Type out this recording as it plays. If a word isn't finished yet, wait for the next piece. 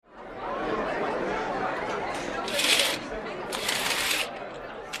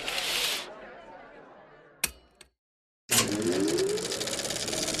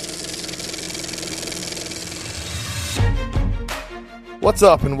What's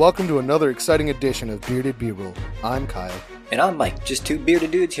up, and welcome to another exciting edition of Bearded B-Roll. I'm Kyle. And I'm Mike, just two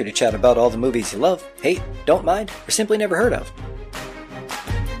bearded dudes here to chat about all the movies you love, hate, don't mind, or simply never heard of.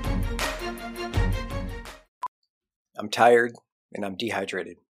 I'm tired, and I'm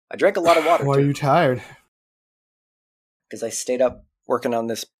dehydrated. I drank a lot of water, Why are you tired? because I stayed up working on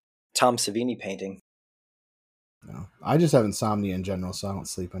this Tom Savini painting. No, I just have insomnia in general, so I don't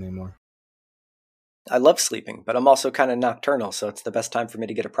sleep anymore. I love sleeping, but I'm also kind of nocturnal, so it's the best time for me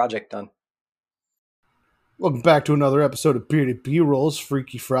to get a project done. Welcome back to another episode of Bearded B-Rolls,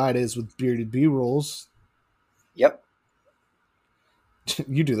 Freaky Fridays with Bearded B-Rolls. Yep.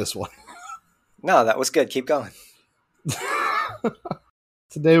 You do this one. No, that was good. Keep going.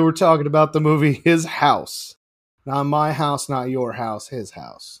 Today we're talking about the movie His House. Not my house, not your house, his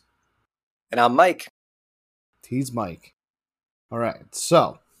house. And I'm Mike. He's Mike. All right,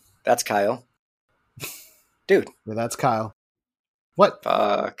 so. That's Kyle. Dude. Well, that's Kyle. What?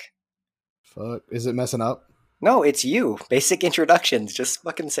 Fuck. Is it messing up? No, it's you. Basic introductions. Just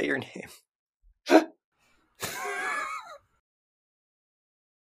fucking say your name.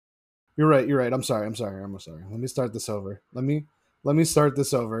 You're right. I'm sorry. Let me start this over. Let me start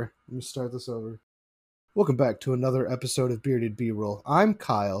this over. Welcome back to another episode of Bearded B-Roll. I'm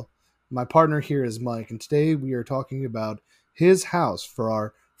Kyle. My partner here is Mike, and today we are talking about His House for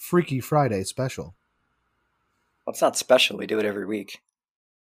our Freaky Friday special. Well, it's not special. We do it every week.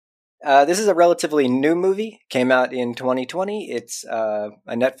 This is a relatively new movie. Came out in 2020. It's a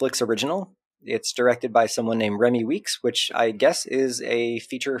Netflix original. It's directed by someone named Remy Weeks, which I guess is a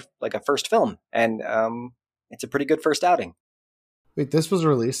feature, like a first film. And it's a pretty good first outing. Wait, this was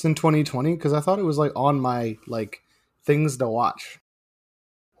released in 2020? Because I thought it was like on my things to watch.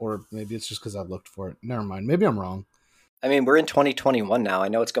 Or maybe it's just because I've looked for it. Never mind. Maybe I'm wrong. I mean, we're in 2021 now. I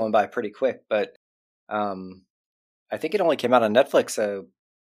know it's going by pretty quick, but I think it only came out on Netflix a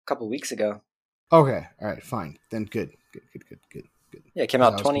couple weeks ago. Okay. All right. Fine. Then good. Yeah, it came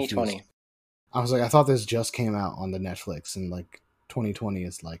out 2020. I was like, I thought this just came out on the Netflix, and 2020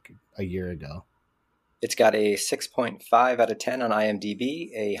 is a year ago. It's got a 6.5 out of 10 on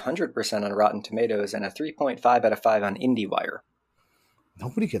IMDb, a 100% on Rotten Tomatoes, and a 3.5 out of 5 on IndieWire.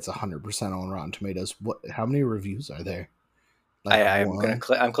 Nobody gets 100% on Rotten Tomatoes. How many reviews are there?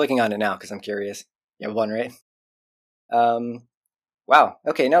 I'm clicking on it now because I'm curious. Yeah, one, right? Wow.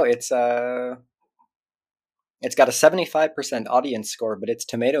 Okay, no, it's got a 75% audience score, but its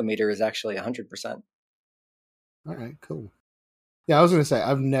tomato meter is actually 100%. All right, cool. Yeah, I was gonna say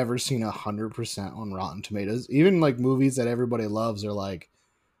I've never seen 100% on Rotten Tomatoes. Even movies that everybody loves are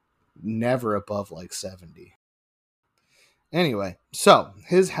never above 70. Anyway, so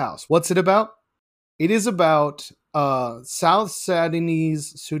His House. What's it about? It is about South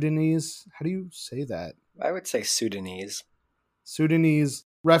Sudanese. How do you say that? I would say Sudanese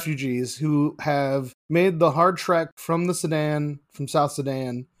refugees who have made the hard trek from South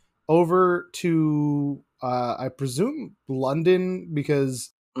Sudan, over to, I presume, London,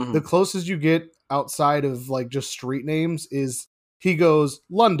 because the closest you get outside of just street names is he goes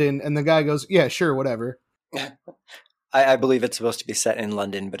London, and the guy goes, yeah, sure, whatever. I believe it's supposed to be set in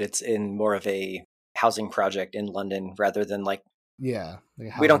London, but it's in more of a housing project in London rather than yeah,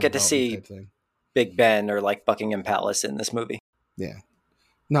 we don't get to see Big Ben or Buckingham Palace in this movie. Yeah.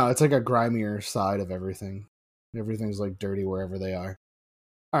 No, it's a grimier side of everything. Everything's dirty wherever they are.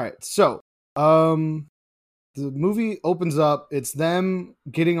 All right. So, the movie opens up. It's them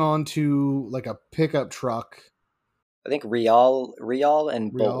getting onto a pickup truck. I think Rial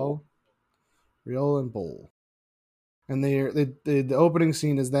and Bowl. Rial and Bowl. And the opening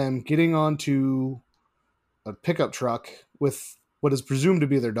scene is them getting onto a pickup truck with what is presumed to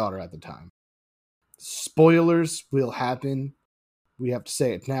be their daughter at the time. Spoilers will happen. We have to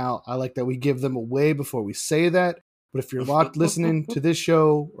say it now. I like that we give them away before we say that. But if you're listening to this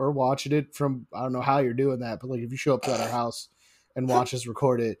show or watching it from, I don't know how you're doing that, but if you show up at our house and watch us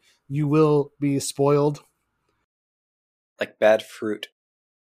record it, you will be spoiled. Like bad fruit.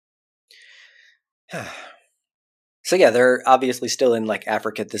 So yeah, they're obviously still in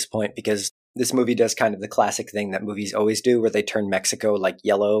Africa at this point, because this movie does kind of the classic thing that movies always do, where they turn Mexico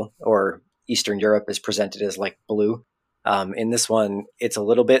yellow, or Eastern Europe is presented as blue. In this one, it's a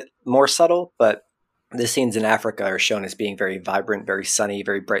little bit more subtle, but the scenes in Africa are shown as being very vibrant, very sunny,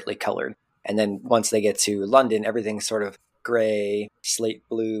 very brightly colored. And then once they get to London, everything's sort of gray, slate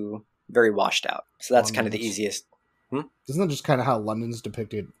blue, very washed out. So that's kind of the easiest. Isn't that just kind of how London's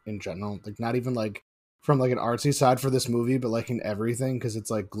depicted in general? Not even from an artsy side for this movie, but in everything, because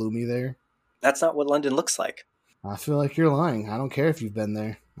it's gloomy there. That's not what London looks like. I feel like you're lying. I don't care if you've been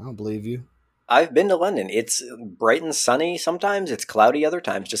there. I don't believe you. I've been to London. It's bright and sunny sometimes, it's cloudy other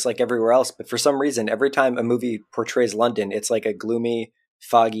times, just like everywhere else. But for some reason, every time a movie portrays London, it's like a gloomy,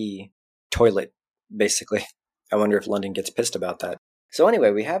 foggy toilet, basically. I wonder if London gets pissed about that. So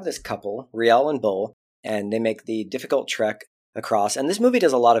anyway, we have this couple, Rial and Bull, and they make the difficult trek across. And this movie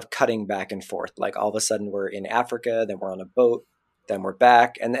does a lot of cutting back and forth. Like all of a sudden we're in Africa, then we're on a boat, then we're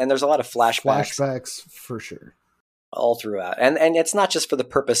back. And there's a lot of flashbacks. Flashbacks, for sure. All throughout. And it's not just for the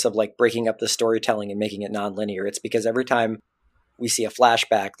purpose of like breaking up the storytelling and making it non-linear. It's because every time we see a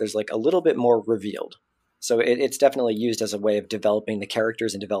flashback, there's like a little bit more revealed. So it's definitely used as a way of developing the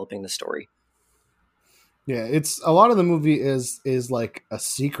characters and developing the story. Yeah, it's a lot of the movie is like a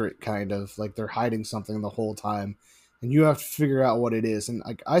secret, kind of like they're hiding something the whole time, and you have to figure out what it is. And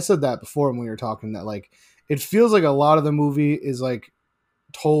like I said that before when we were talking, that like it feels like a lot of the movie is like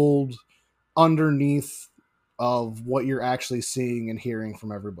told underneath of what you're actually seeing and hearing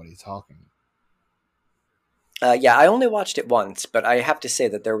from everybody talking. Yeah, I only watched it once, but I have to say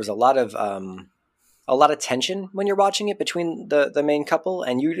that there was a lot of tension when you're watching it between the main couple,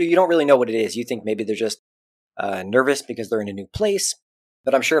 and you don't really know what it is. You think maybe they're just nervous because they're in a new place.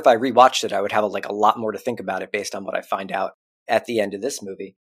 But I'm sure if I rewatched it, I would have like a lot more to think about it based on what I find out at the end of this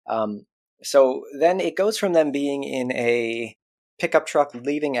movie. So then it goes from them being in a pickup truck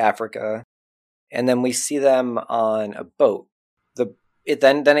leaving Africa, and then we see them on a boat. Then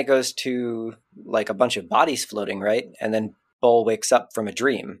it goes to like a bunch of bodies floating, right? And then Bull wakes up from a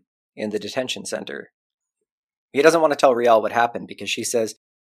dream in the detention center. He doesn't want to tell Rial what happened because she says,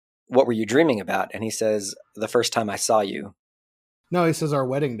 "What were you dreaming about?" And he says, "The first time I saw you." No, he says our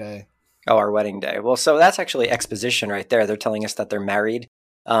wedding day. Oh, our wedding day. Well, so that's actually exposition right there. They're telling us that they're married.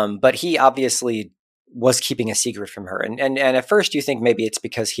 But he obviously was keeping a secret from her. And at first you think maybe it's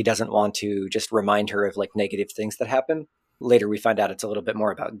because he doesn't want to just remind her of like negative things that happen. Later we find out it's a little bit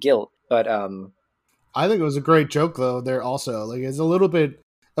more about guilt. But I think it was a great joke though. There also like it's a little bit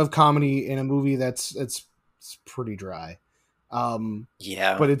of comedy in a movie it's pretty dry.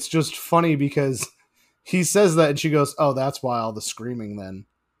 Yeah. But it's just funny because he says that and she goes, "Oh, that's why all the screaming then."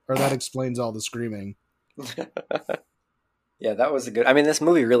 Or that explains all the screaming. Yeah, that was a good... I mean, this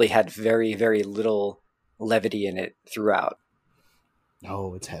movie really had very, very little levity in it throughout.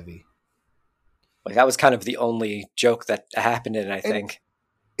 No, it's heavy. Like, that was kind of the only joke that happened in it, I think.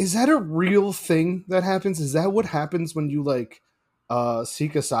 Is that a real thing that happens? Is that what happens when you, like,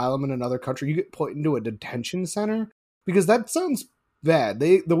 seek asylum in another country? You get put into a detention center? Because that sounds bad.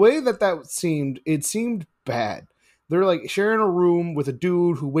 The way that seemed, it seemed bad. They're, like, sharing a room with a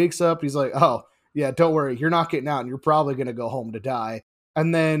dude who wakes up. He's like, "Oh, yeah, don't worry. You're not getting out, and you're probably going to go home to die."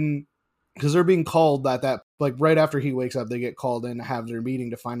 And then, because they're being called that, like, right after he wakes up, they get called in to have their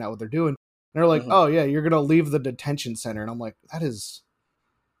meeting to find out what they're doing. And they're like, "Oh, yeah, you're going to leave the detention center." And I'm like, that's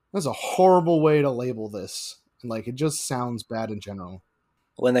a horrible way to label this. And, like, it just sounds bad in general.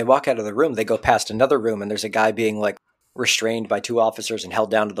 When they walk out of the room, they go past another room, and there's a guy being, like, restrained by two officers and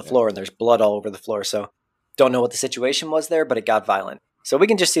held down to the floor, and there's blood all over the floor. So, don't know what the situation was there, but it got violent. So we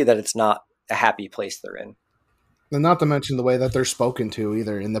can just see that it's not a happy place they're in. And not to mention the way that they're spoken to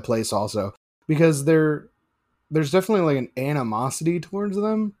either in the place also. Because there's definitely, like, an animosity towards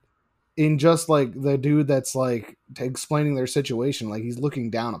them. In just like the dude that's like explaining their situation, like he's looking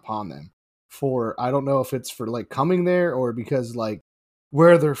down upon them for, I don't know if it's for like coming there or because like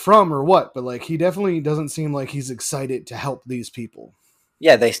where they're from or what, but like he definitely doesn't seem like he's excited to help these people.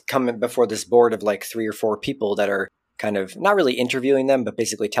 Yeah, they come in before this board of like 3 or 4 people that are kind of not really interviewing them, but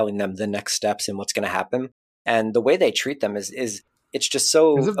basically telling them the next steps and what's going to happen. And the way they treat them is it's just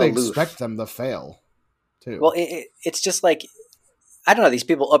so as if they aloof. Expect them to fail too. Well, it's just like, I don't know, these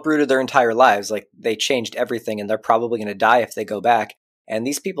people uprooted their entire lives. Like, they changed everything, and they're probably going to die if they go back. And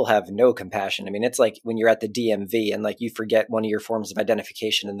these people have no compassion. I mean, it's like when you're at the DMV and, like, you forget one of your forms of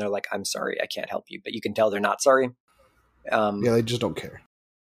identification, and they're like, "I'm sorry, I can't help you." But you can tell they're not sorry. Yeah, they just don't care.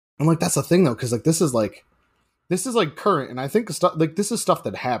 I'm like, that's the thing, though, because, like, this is current, and I think this is stuff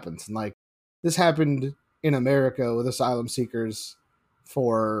that happens. And, like, this happened in America with asylum seekers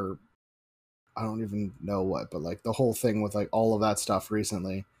for... I don't even know what, but like the whole thing with like all of that stuff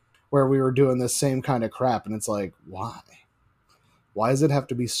recently where we were doing this same kind of crap. And it's like, why does it have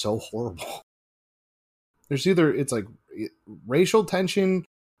to be so horrible? There's either it's like racial tension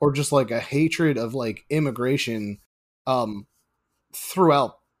or just like a hatred of like immigration,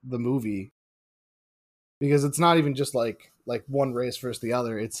 throughout the movie, because it's not even just like one race versus the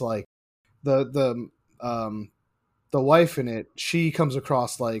other. It's like the wife in it, she comes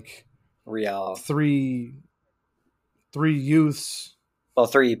across like Rial. three youths well,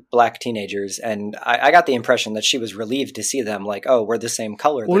 three black teenagers, and I got the impression that she was relieved to see them. Like, oh, we're the same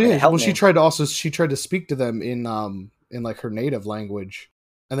color. They're Well, going yeah. to help Well, me. she tried to speak to them in like her native language,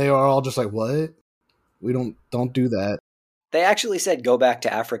 and they are all just like, "What? We don't do that." They actually said go back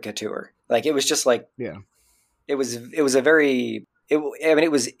to Africa to her. Like, it was just like, Yeah, it was a very, I mean,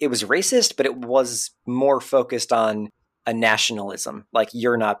 it was racist, but it was more focused on a nationalism. Like,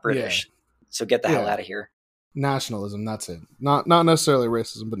 you're not yeah, British, so get the hell yeah. out of here. Nationalism. That's it. Not necessarily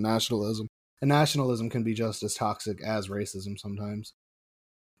racism, but nationalism. And nationalism can be just as toxic as racism sometimes.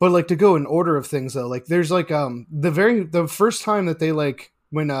 But like to go in order of things though, like there's like the first time that they like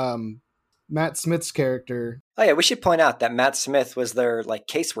when Matt Smith's character. Oh yeah, we should point out that Matt Smith was their like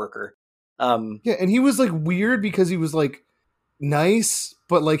caseworker. Yeah, and he was like weird because he was like nice,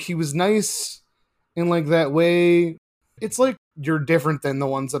 but like he was nice in like that way. It's like you're different than the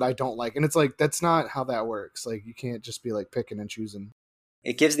ones that I don't like. And it's like that's not how that works. Like you can't just be like picking and choosing.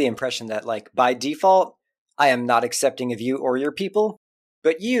 It gives the impression that like by default, I am not accepting of you or your people,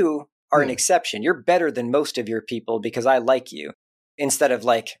 but you are an Yeah. exception. You're better than most of your people because I like you. Instead of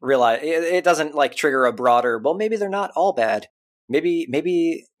like realize it doesn't like trigger a broader, well, maybe they're not all bad. Maybe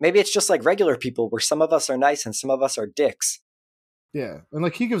it's just like regular people where some of us are nice and some of us are dicks. Yeah. And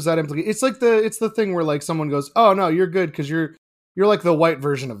like he gives that implication. It's the thing where like someone goes, "Oh no, you're good because you're like the white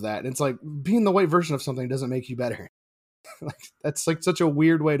version of that." And it's like being the white version of something doesn't make you better. Like that's like such a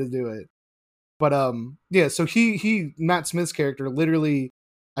weird way to do it. But yeah, so he Matt Smith's character literally,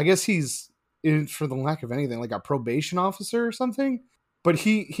 I guess he's in, for the lack of anything, like a probation officer or something. But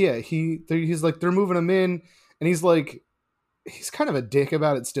he's like they're moving him in, and he's kind of a dick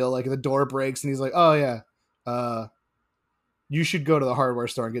about it still. Like the door breaks, and he's like, "Oh yeah, you should go to the hardware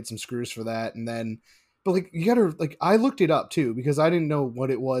store and get some screws for that." And then, but like you gotta like I looked it up too because I didn't know what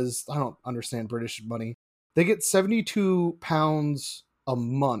it was. I don't understand British money. They get £72 a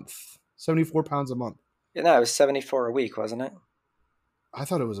month, £74 a month. Yeah, no, it was 74 a week, wasn't it? I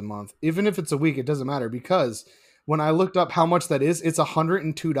thought it was a month. Even if it's a week, it doesn't matter because when I looked up how much that is, it's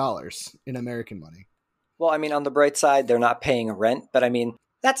 $102 in American money. Well, I mean, on the bright side, they're not paying rent, but I mean,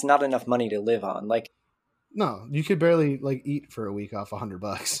 that's not enough money to live on. Like, No, you could barely like eat for a week off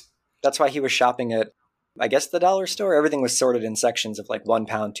 $100. that's why he was shopping at, I guess, the dollar store. Everything was sorted in sections of like £1,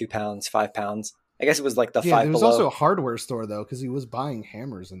 £2, £5. I guess it was like the Yeah, Five there was Below. also a hardware store though because he was buying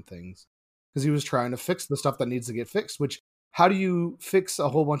hammers and things because he was trying to fix the stuff that needs to get fixed. Which how do you fix a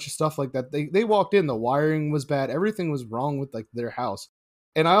whole bunch of stuff like that? They walked in, the wiring was bad, everything was wrong with like their house.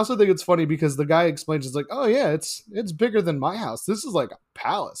 And I also think it's funny because the guy explains it's like, oh yeah, it's bigger than my house. This is like a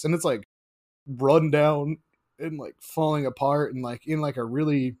palace, and it's like run down and like falling apart and like in like a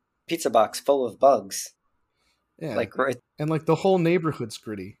really Pizza box full of bugs. yeah, Like, right, and like the whole neighborhood's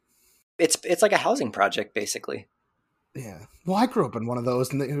gritty. it's like a housing project, basically. Yeah, well, I grew up in one of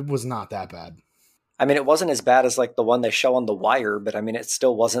those, and it was not that bad. I mean, it wasn't as bad as like the one they show on The Wire, but I mean, it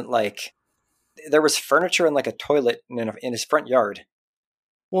still wasn't like there was furniture and like a toilet in his front yard.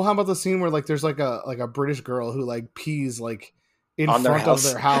 Well, how about the scene where like there's like a British girl who like pees like in On their front of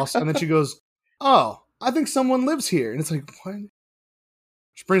house. their house, and then she goes, "Oh, I think someone lives here," and it's like what?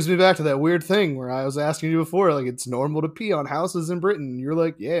 Which brings me back to that weird thing where I was asking you before, like it's normal to pee on houses in Britain. You're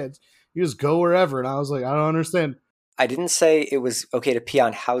like, yeah, you just go wherever, and I was like, I don't understand. I didn't say it was okay to pee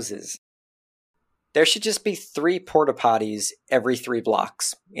on houses. There should just be 3 porta potties every 3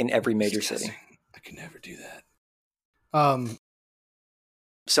 blocks in every major city. I can never do that.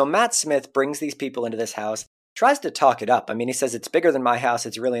 So Matt Smith brings these people into this house, tries to talk it up. I mean, he says it's bigger than my house.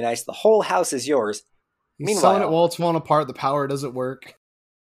 It's really nice. The whole house is yours. He's selling it while it's falling apart. The power doesn't work.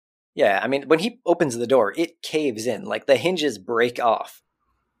 Yeah, I mean, when he opens the door, it caves in. Like the hinges break off.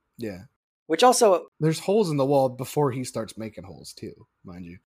 Yeah. Which also, there's holes in the wall before he starts making holes too, mind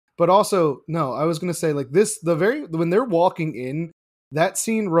you. But also, no, I was gonna say like this, when they're walking in, that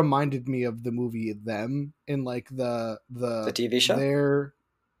scene reminded me of the movie Them in like the TV show.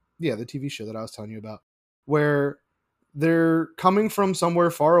 The TV show that I was telling you about, where they're coming from somewhere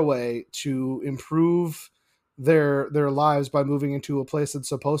far away to improve their lives by moving into a place that's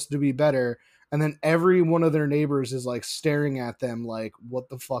supposed to be better, and then every one of their neighbors is like staring at them like, what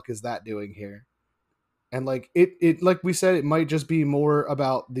the fuck is that doing here? And like it like we said, it might just be more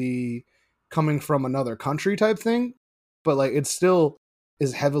about the coming from another country type thing, but like it still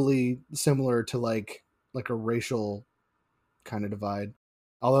is heavily similar to like a racial kind of divide.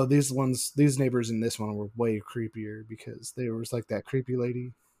 Although these neighbors in this one were way creepier because they was like that creepy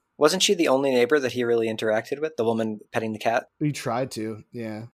lady. Wasn't she the only neighbor that he really interacted with? The woman petting the cat? We tried to,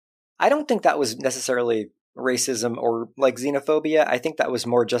 yeah. I don't think that was necessarily racism or like xenophobia. I think that was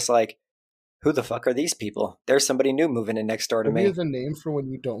more just like, who the fuck are these people? There's somebody new moving in next door to Phobia me. is a name for when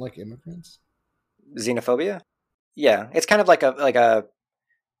you don't like immigrants. Xenophobia? Yeah, it's kind of like a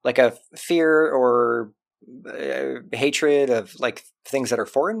fear or hatred of like things that are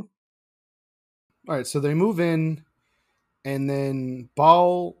foreign. All right, so they move in, and then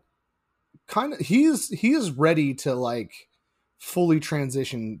Ball he is ready to like fully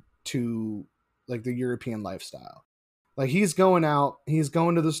transition to like the European lifestyle. Like he's going out, he's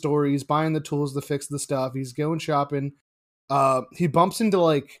going to the store, he's buying the tools to fix the stuff, he's going shopping. He bumps into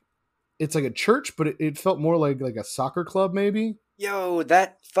like it's like a church, but it felt more like a soccer club maybe. Yo,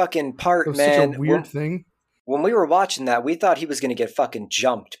 that fucking part, It was man. such a weird thing. When we were watching that, we thought he was going to get fucking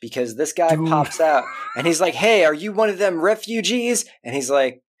jumped because this guy Dude. pops out and he's like, "Hey, are you one of them refugees?" And he's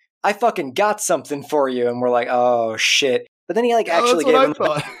like, "I fucking got something for you." And we're like, "Oh shit!" But then he like actually gave him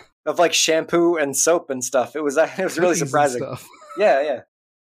of like shampoo and soap and stuff. It was really surprising. Yeah.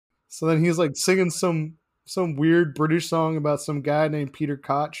 So then he's like singing some weird British song about some guy named Peter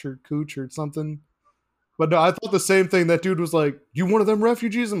Koch or Cooch or something. But no, I thought the same thing. That dude was like, "You one of them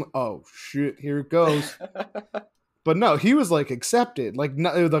refugees?" I'm like, "Oh shit, here it goes." But no, he was like accepted. Like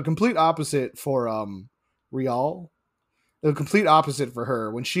the complete opposite for Rial. The complete opposite for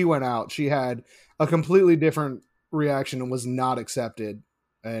her. When she went out, she had a completely different reaction and was not accepted.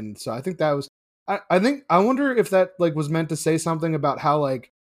 And so I think that was. I wonder if that like was meant to say something about how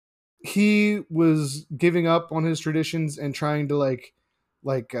like he was giving up on his traditions and trying to like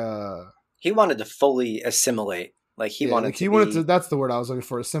he wanted to fully assimilate. Like he wanted to that's the word I was looking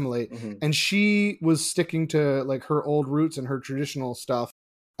for, assimilate. Mm-hmm. And she was sticking to like her old roots and her traditional stuff.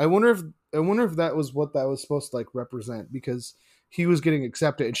 I wonder if that was what that was supposed to like represent, because he was getting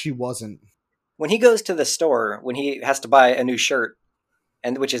accepted and she wasn't. When he goes to the store, when he has to buy a new shirt,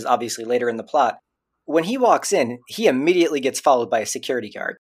 and which is obviously later in the plot, when he walks in, he immediately gets followed by a security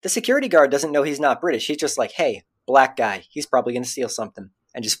guard. The security guard doesn't know he's not British. He's just like, "Hey, black guy, he's probably going to steal something,"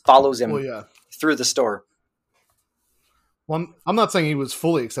 and just follows him through the store. Well, I'm not saying he was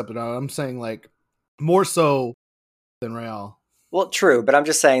fully accepted. I'm saying like more so than Rial. Well, true, but I'm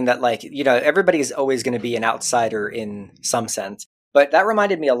just saying that like, you know, everybody's always going to be an outsider in some sense. But that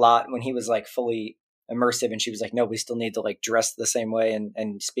reminded me a lot when he was like fully immersive and she was like, "No, we still need to like dress the same way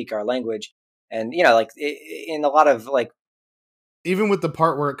and speak our language." And, you know, like in a lot of like, even with the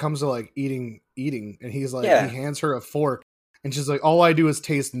part where it comes to like eating, and he's like, he hands her a fork and she's like, "All I do is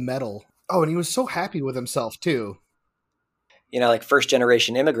taste metal." Oh, and he was so happy with himself too. You know, like first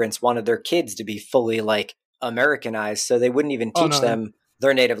generation immigrants wanted their kids to be fully like Americanized, so they wouldn't even teach them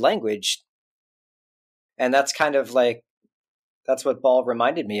their native language. And that's kind of like, that's what Ball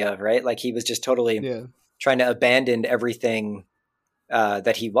reminded me of, right? Like he was just totally trying to abandon everything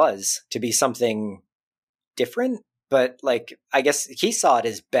that he was to be something different. But like, I guess he saw it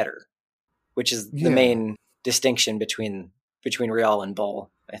as better, which is the main distinction between Rial and Ball,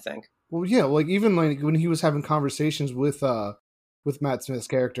 I think. Well, yeah, like even like when he was having conversations with Matt Smith's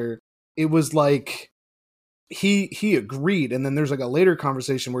character, it was like he agreed, and then there's like a later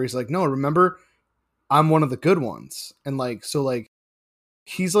conversation where he's like, "No, remember, I'm one of the good ones," and like so like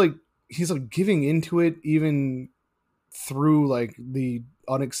he's like giving into it even through like the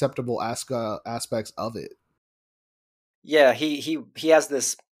unacceptable aspects of it. Yeah, he has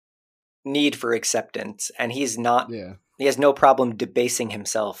this need for acceptance, and he's not. Yeah, he has no problem debasing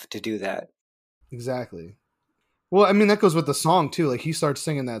himself to do that. Exactly. Well, I mean that goes with the song too. Like he starts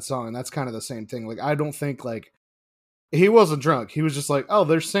singing that song, and that's kind of the same thing. Like I don't think like he wasn't drunk. He was just like, "Oh,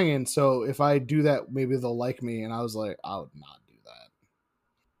 they're singing, so if I do that, maybe they'll like me." And I was like, I would not do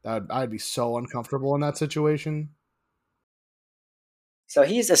that. I'd be so uncomfortable in that situation. So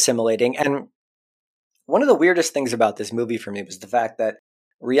he's assimilating, and one of the weirdest things about this movie for me was the fact that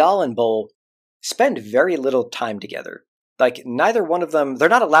Rial and Bol spend very little time together. Like neither one of them, they're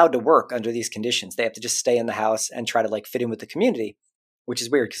not allowed to work under these conditions. They have to just stay in the house and try to like fit in with the community, which is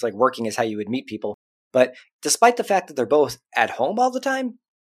weird because like working is how you would meet people. But despite the fact that they're both at home all the time,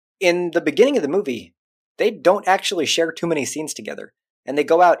 in the beginning of the movie, they don't actually share too many scenes together, and they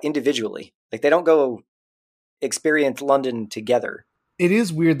go out individually. Like they don't go experience London together. It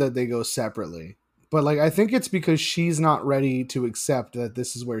is weird that they go separately, but like I think it's because she's not ready to accept that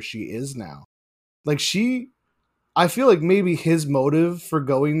this is where she is now. Like I feel like maybe his motive for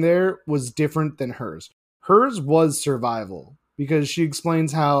going there was different than hers. Hers was survival, because she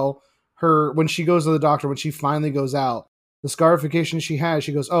explains how when she goes to the doctor, when she finally goes out, the scarification she has,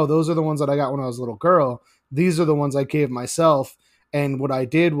 she goes, "Oh, those are the ones that I got when I was a little girl. These are the ones I gave myself. And what I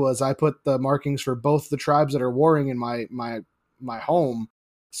did was I put the markings for both the tribes that are warring in my home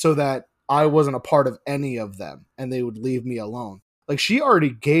so that I wasn't a part of any of them and they would leave me alone." Like she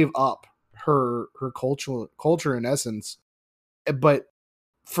already gave up her culture in essence, but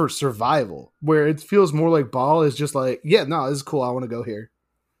for survival, where it feels more like Ball is just like, yeah, no, this is cool. I want to go here.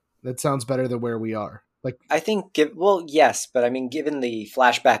 That sounds better than where we are. Like, I think, well, yes, but I mean, given the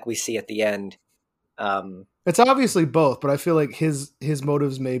flashback we see at the end, it's obviously both, but I feel like his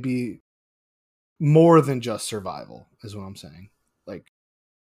motives may be more than just survival, is what I'm saying. Like,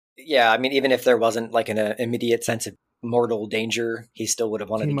 yeah, I mean, even if there wasn't like an immediate sense of mortal danger, he still would have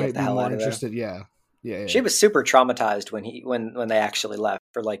wanted he to get might the be hell more out of there. interested. Yeah. She was super traumatized when they actually left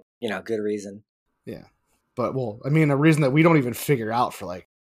for like, good reason. Yeah. But well, I mean, a reason that we don't even figure out for like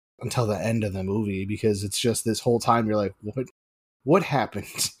until the end of the movie, because it's just this whole time you're like, what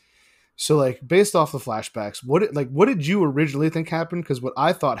happened? So like based off the flashbacks, what did you originally think happened? Because what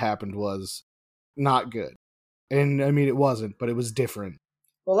I thought happened was not good. And I mean it wasn't, but it was different.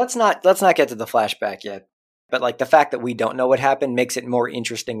 Well, let's not get to the flashback yet. But like the fact that we don't know what happened makes it more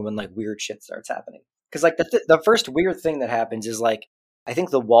interesting when like weird shit starts happening. Because like the first weird thing that happens is like I think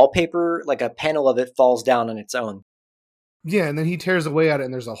the wallpaper, like a panel of it, falls down on its own. Yeah, and then he tears away at it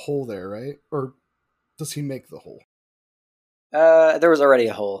and there's a hole there, right? Or does he make the hole? There was already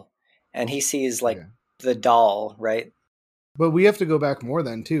a hole, and he sees like Okay. the doll, right? But we have to go back more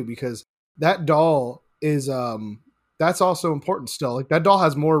then too, because that doll is that's also important still. Like that doll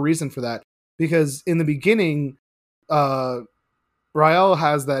has more reason for that. Because in the beginning, Rael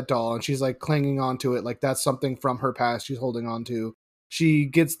has that doll and she's like clinging onto it, like that's something from her past she's holding on to. She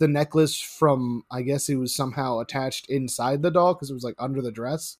gets the necklace from, I guess it was somehow attached inside the doll because it was like under the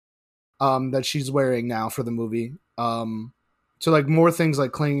dress that she's wearing now for the movie. So like more things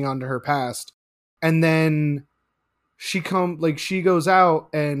like clinging onto her past. And then she goes out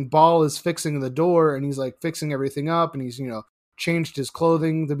and Ball is fixing the door and he's like fixing everything up and he's, changed his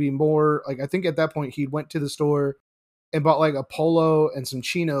clothing to be more like, I think at that point he went to the store and bought like a polo and some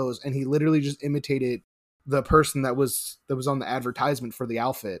chinos and he literally just imitated the person that was on the advertisement for the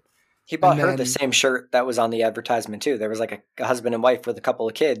outfit. He bought And her the then same shirt that was on the advertisement too. There was like a husband and wife with a couple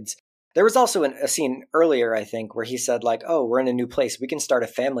of kids. There was also a scene earlier, I think, where he said like, "Oh, we're in a new place. We can start a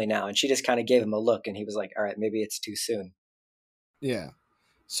family now." And she just kind of gave him a look, and he was like, "All right, maybe it's too soon." yeah.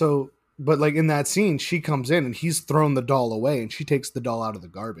 So but like in that scene, she comes in and he's thrown the doll away and she takes the doll out of the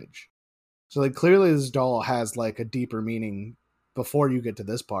garbage. So like clearly this doll has like a deeper meaning before you get to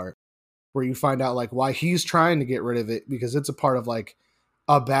this part where you find out like why he's trying to get rid of it because it's a part of like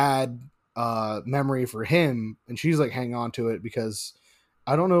a bad memory for him and she's like hang on to it because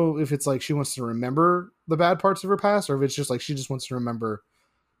I don't know if it's like she wants to remember the bad parts of her past or if it's just like she just wants to remember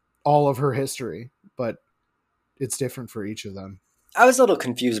all of her history, but it's different for each of them. I was a little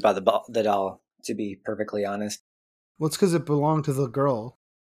confused by the doll, to be perfectly honest. Well, it's because it belonged to the girl,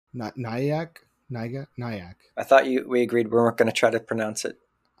 not Nyack. Nyack. I thought we agreed we weren't going to try to pronounce it.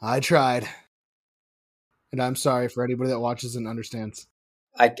 I tried, and I'm sorry for anybody that watches and understands.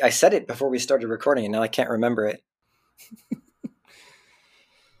 I said it before we started recording, and now I can't remember it.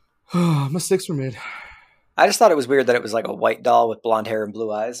 Mistakes were made. I just thought it was weird that it was like a white doll with blonde hair and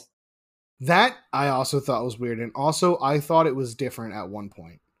blue eyes. That I also thought was weird, and also I thought it was different at one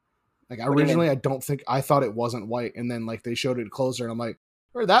point. Like originally, I thought it wasn't white, and then like they showed it closer, and I'm like,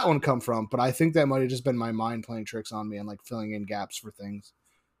 where'd that one come from? But I think that might have just been my mind playing tricks on me and like filling in gaps for things.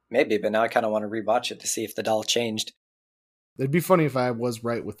 Maybe, but now I kind of want to rewatch it to see if the doll changed. It'd be funny if I was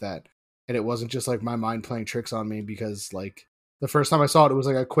right with that, and it wasn't just like my mind playing tricks on me because like the first time I saw it, it was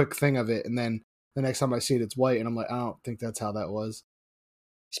like a quick thing of it, and then the next time I see it, it's white, and I'm like, I don't think that's how that was.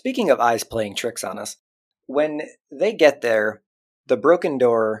 Speaking of eyes playing tricks on us, when they get there, the broken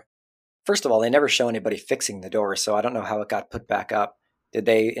door, first of all, they never show anybody fixing the door, so I don't know how it got put back up. Did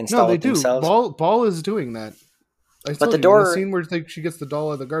they install it themselves? Ball is doing that. But the door, the scene where she gets the doll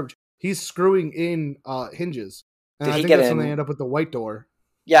out of the garbage, he's screwing in hinges, and did I he think get that's in? when they end up with the white door.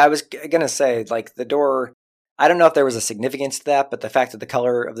 Yeah, I was gonna say like the door. I don't know if there was a significance to that, but the fact that the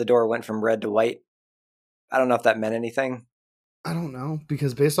color of the door went from red to white, I don't know if that meant anything. I don't know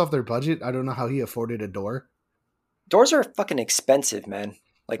because based off their budget, I don't know how he afforded a door. Doors are fucking expensive, man.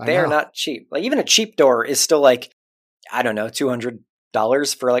 Like they are not cheap. Like even a cheap door is still like I don't know, $200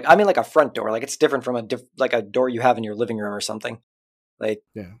 for like like a front door. Like it's different from like a door you have in your living room or something. Like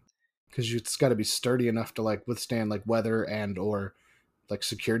yeah, because it's got to be sturdy enough to like withstand like weather and or like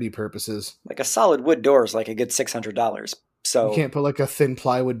security purposes. Like a solid wood door is like a good $600. So you can't put like a thin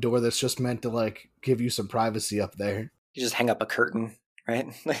plywood door that's just meant to like give you some privacy up there. You just hang up a curtain,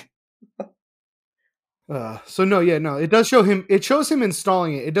 right? So no, it does show him. It shows him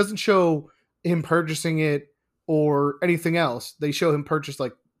installing it. It doesn't show him purchasing it or anything else. They show him purchase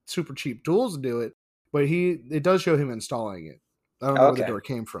like super cheap tools to do it, but it does show him installing it. I don't know Oh, where the okay. door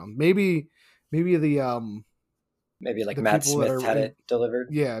came from. Maybe the Maybe like the Matt people that Smith are had in, it delivered.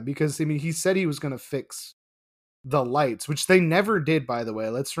 yeah, because I mean he said he was going to fix the lights, which they never did, by the way.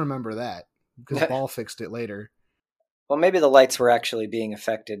 Let's remember that because Ball fixed it later. Well, maybe the lights were actually being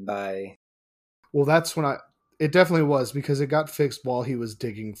affected by. Well, that's when it definitely was because it got fixed while he was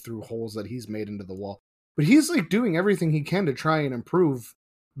digging through holes that he's made into the wall. But he's like doing everything he can to try and improve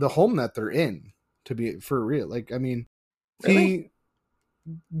the home that they're in, to be for real. Like, I mean, Really?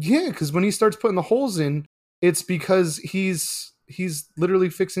 yeah, because when he starts putting the holes in, it's because he's literally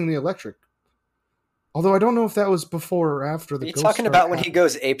fixing the electric. Although I don't know if that was before or after Are the you ghosts talking start about when he happening.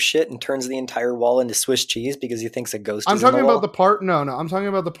 goes ape shit and turns the entire wall into Swiss cheese because he thinks a ghost I'm is in the talking about the wall? part. No, I'm talking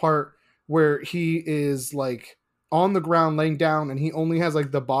about the part where he is like on the ground laying down, and he only has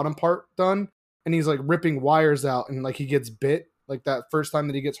like the bottom part done, and he's like ripping wires out, and like he gets bit. Like that first time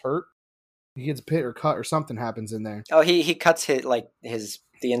that he gets hurt, he gets bit or cut or something happens in there. Oh, he cuts his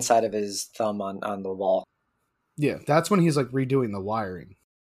the inside of his thumb on the wall. Yeah, that's when he's like redoing the wiring.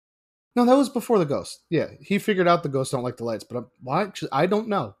 No, that was before the ghost. Yeah, he figured out the ghosts don't like the lights, but why? I don't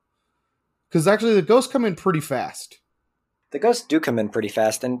know. Because actually, the ghosts come in pretty fast. The ghosts do come in pretty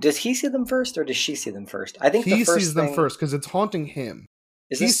fast, and does he see them first or does she see them first? I think the He first sees them thing first because it's haunting him.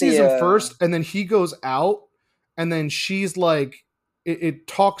 is He this sees the them first, and then he goes out, and then she's like, it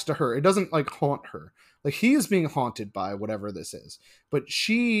talks to her. It doesn't like haunt her. Like he is being haunted by whatever this is, but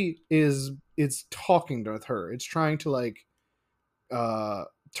she is. It's talking to her. It's trying to like uh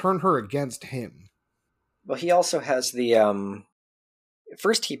turn her against him. well, he also has the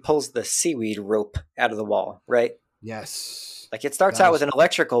first he pulls the seaweed rope out of the wall, right? Yes, Like it starts that out with was. an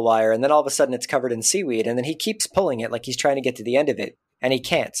electrical wire, and then all of a sudden it's covered in seaweed, and then he keeps pulling it like he's trying to get to the end of it, and he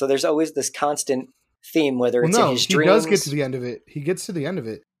can't. So there's always this constant theme, whether Well, it's in no, his he does get to dreams. the end of it. He gets to the end of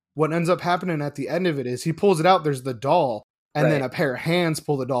it. What ends up happening at the end of it is he pulls it out. There's the doll, and then Right. a pair of hands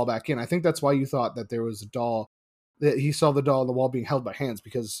pull the doll back in. I think that's why you thought that there was a doll, that he saw the doll on the wall being held by hands,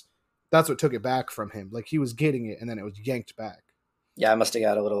 because that's what took it back from him. Like he was getting it, and then it was yanked back. Yeah, I must have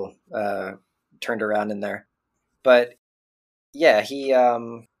got a little turned around in there. But yeah, he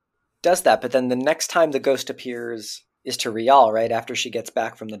does that. But then the next time the ghost appears is to Rial, right after she gets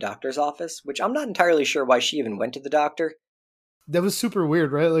back from the doctor's office, which I'm not entirely sure why she even went to the doctor. That was super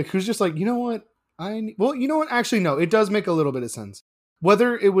weird, right? Like who's just like, you know what? Well, you know what? Actually, no, it does make a little bit of sense.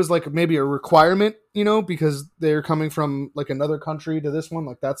 Whether it was like maybe a requirement, because they're coming from like another country to this one,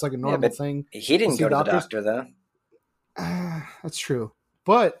 like that's like a Yeah, normal but thing he to didn't see go to the doctors. doctor though. That's true.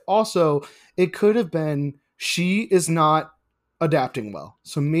 But also, it could have been she is not adapting well.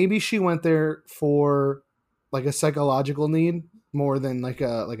 So maybe she went there for like a psychological need more than like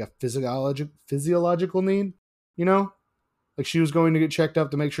a physiological need, you know? Like she was going to get checked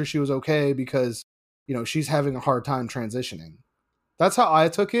up to make sure she was okay because, she's having a hard time transitioning. That's how I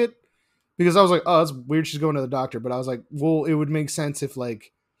took it, because I was like, "Oh, it's weird she's going to the doctor." But I was like, "Well, it would make sense if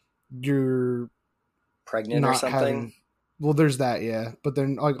like you're Pregnant or not something. having." Well, there's that, yeah. But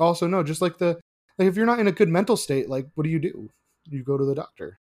then like also no, just like if you're not in a good mental state, like what do? You go to the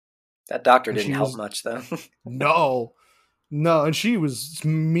doctor. That doctor And didn't she help was much though. no, no, and she was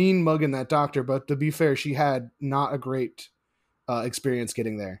mean mugging that doctor. But to be fair, she had not a great experience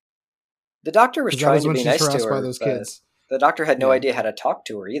getting there, The doctor was because that trying is to when be she's nice to harassed by her, those but kids. the doctor had no Yeah, idea how to talk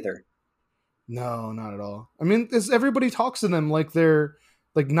to her either. no, not at all. I mean, everybody talks to them like they're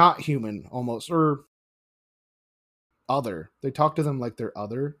like not human almost, or other. They talk to them like they're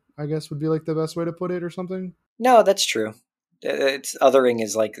other, I guess would be like the best way to put it, or something. No, that's true. It's othering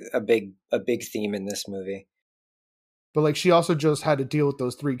is like a big theme in this movie. But like she also just had to deal with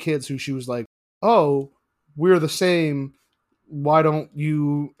those three kids who she was like, "Oh, we're the same. Why don't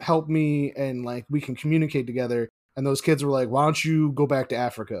you help me and like we can communicate together?" And those kids were like, "Why don't you go back to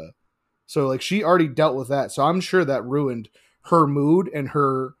Africa?" So like she already dealt with that. So I'm sure that ruined her mood and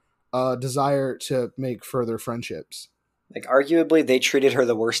her desire to make further friendships. Like arguably they treated her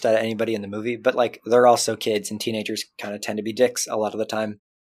the worst out of anybody in the movie, but like they're also kids and teenagers kind of tend to be dicks a lot of the time.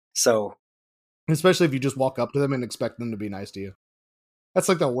 So Especially if you just walk up to them and expect them to be nice to you. That's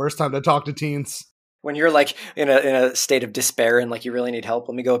like the worst time to talk to teens. when you're like in a state of despair and like you really need help,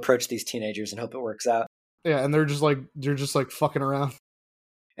 let me go approach these teenagers and hope it works out. Yeah, and they're just like fucking around.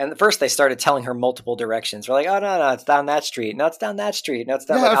 And at first they started telling her multiple directions. We're like, oh no, it's down that street. No, it's down that street. No, it's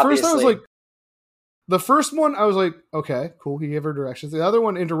down Yeah, like at first I was obviously. like, the first one I was like, okay, cool. He gave her directions. The other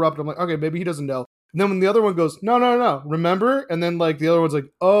one interrupted. I'm like, okay, maybe he doesn't know. And then when the other one goes, no, no, no, remember? And then like the other one's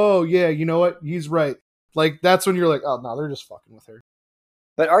like, oh yeah, you know what? He's right. Like that's when you're like, oh no, they're just fucking with her.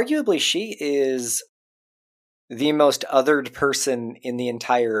 But arguably she is the most othered person in the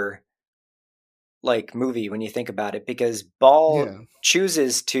entire like movie when you think about it, because Ball Yeah.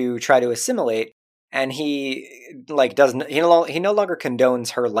 chooses to try to assimilate, and he like doesn't he no longer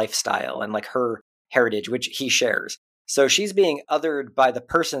condones her lifestyle and like her heritage, which he shares. So she's being othered by the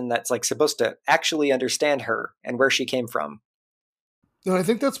person that's like supposed to actually understand her and where she came from. And I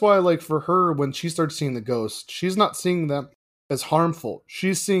think that's why, like, for her, when she starts seeing the ghosts, she's not seeing them as harmful.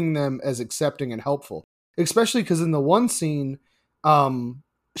 She's seeing them as accepting and helpful. Especially because in the one scene,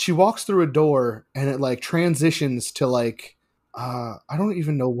 she walks through a door and it like transitions to like I don't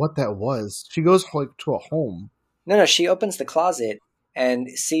even know what that was. She goes like to a home. No, she opens the closet and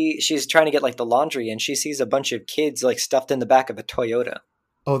she's trying to get like the laundry, and she sees a bunch of kids like stuffed in the back of a Toyota.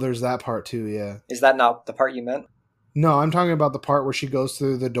 Oh, there's that part too, yeah. Is that not the part you meant? No, I'm talking about the part where she goes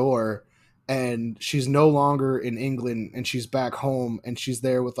through the door and she's no longer in England and she's back home and she's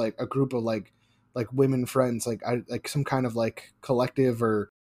there with like a group of like women friends, like some kind of like collective or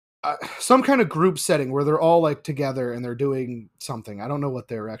some kind of group setting where they're all like together and they're doing something. I don't know what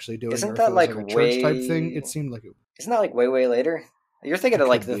they're actually doing. Isn't Or if that it was like like a church type thing. It seemed like it. Isn't that like way later? You're thinking It of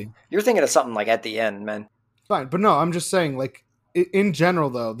like could be. you're thinking of something like at the end, man. Fine, but no, I'm just saying like in general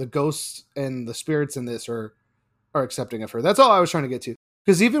though, the ghosts and the spirits in this are accepting of her. That's all I was trying to get to.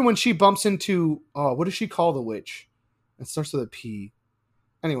 Because even when she bumps into, what does she call the witch? It starts with a P.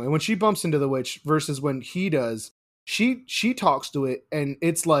 Anyway, when she bumps into the witch versus when he does, she talks to it and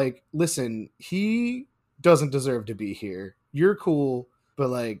it's like, listen, he doesn't deserve to be here. You're cool, but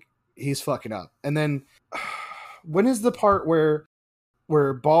like he's fucking up. And then when is the part where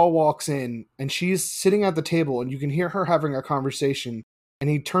Ball walks in and she's sitting at the table and you can hear her having a conversation and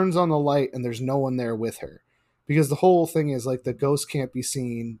he turns on the light and there's no one there with her? Because the whole thing is like the ghost can't be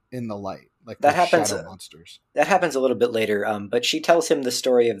seen in the light, like that happens. Shadow monsters. That happens a little bit later. But she tells him the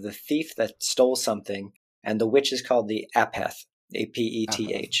story of the thief that stole something, and the witch is called the Apeth,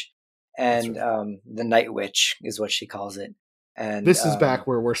 Apeth, and right. The Night Witch is what she calls it. And this is back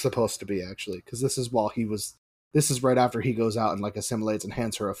where we're supposed to be actually, because this is while he was. This is right after he goes out and like assimilates and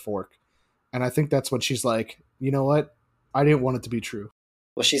hands her a fork, and I think that's when she's like, you know what, I didn't want it to be true.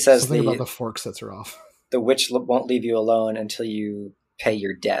 Well, she says something about the fork sets her off. The witch won't leave you alone until you pay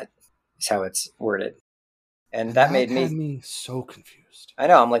your debt, is how it's worded. And that made me so confused. I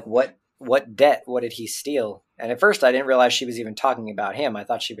know. I'm like, what debt? What did he steal? And at first I didn't realize she was even talking about him. I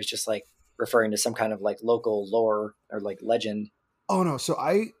thought she was just like referring to some kind of like local lore or like legend. Oh no. So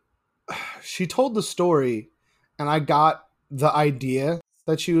she told the story and I got the idea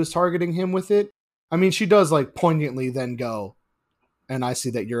that she was targeting him with it. I mean, she does like poignantly then go, and I see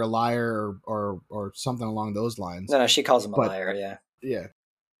that you're a liar or something along those lines. No, she calls him a liar, yeah. Yeah.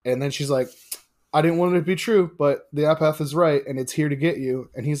 And then she's like, I didn't want it to be true, but the Apeth is right, and it's here to get you.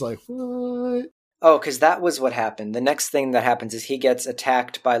 And he's like, what? Oh, because that was what happened. The next thing that happens is he gets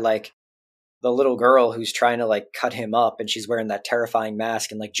attacked by, like, the little girl who's trying to, like, cut him up, and she's wearing that terrifying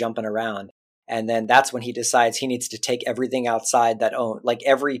mask and, like, jumping around. And then that's when he decides he needs to take everything outside that like,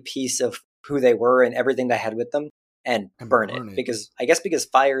 every piece of who they were and everything they had with them, and burn it. Because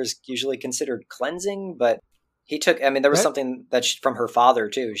fire is usually considered cleansing, but he took, I mean, there was something that from her father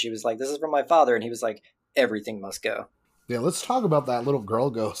too. She was like, this is from my father. And he was like, everything must go. Yeah. Let's talk about that little girl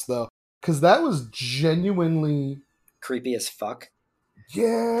ghost though. Cause that was genuinely creepy as fuck.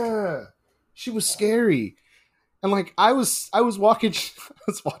 Yeah. She was scary. And like, I was watching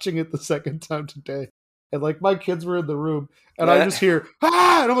it the second time today. And like my kids were in the room and I just hear,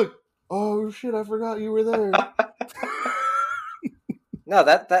 ah! And I'm like, oh shit, I forgot you were there. No,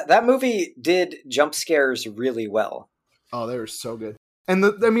 that movie did jump scares really well. Oh, they were so good. And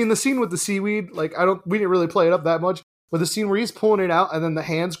the scene with the seaweed, like we didn't really play it up that much, but the scene where he's pulling it out and then the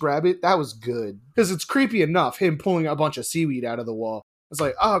hands grab it, that was good. Because it's creepy enough, him pulling a bunch of seaweed out of the wall. It's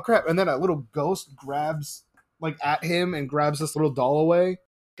like, oh crap. And then a little ghost grabs like at him and grabs this little doll away.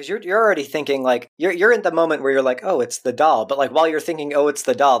 Because you're already thinking like you're in the moment where you're like, oh, it's the doll. But like while you're thinking, oh, it's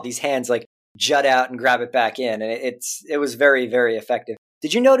the doll, these hands like jut out and grab it back in, and it was very, very effective.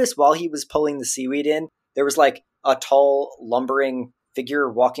 Did you notice while he was pulling the seaweed in, there was like a tall, lumbering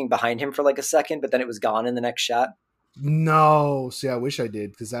figure walking behind him for like a second, but then it was gone in the next shot? No, see, I wish I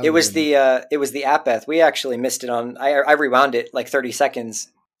did because it was the Apeth. We actually missed it on. I rewound it like 30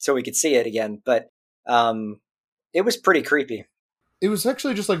 seconds so we could see it again, but it was pretty creepy. It was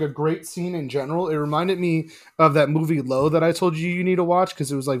actually just like a great scene in general. It reminded me of that movie Low that I told you need to watch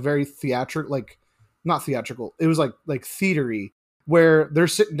because it was like very theatrical, like not theatrical. It was like theatery where they're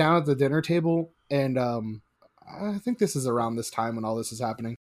sitting down at the dinner table, and I think this is around this time when all this is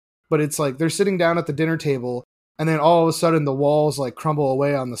happening. But it's like they're sitting down at the dinner table, and then all of a sudden the walls like crumble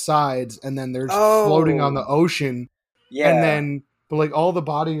away on the sides, and then they're floating on the ocean. Yeah. And then but like all the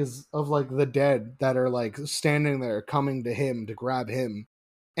bodies of like the dead that are like standing there coming to him to grab him.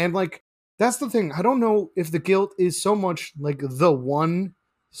 And like that's the thing. I don't know if the guilt is so much like the one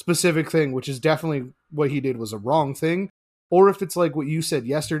specific thing, which is definitely what he did was a wrong thing, or if it's like what you said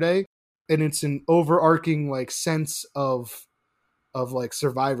yesterday, and it's an overarching like sense of like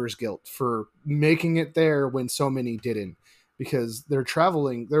survivor's guilt for making it there when so many didn't, because they're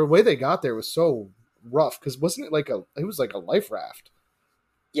traveling, their way they got there was so rough, because wasn't it like it was like a life raft,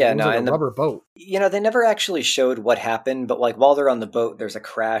 like Yeah, it was no, like a and rubber boat. they never actually showed what happened, but like while they're on the boat, there's a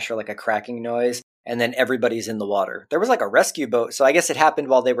crash or like a cracking noise, and then everybody's in the water. There was like a rescue boat, so I guess it happened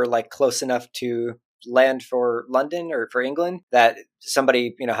while they were like close enough to land for London or for England that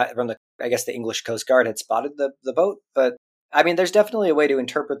somebody, from I guess the English Coast Guard had spotted the boat. But I mean, there's definitely a way to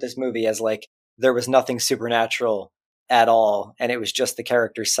interpret this movie as like there was nothing supernatural at all, and it was just the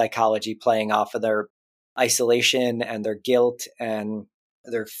characters' psychology playing off of their isolation and their guilt and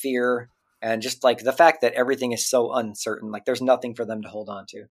their fear, and just like the fact that everything is so uncertain, like there's nothing for them to hold on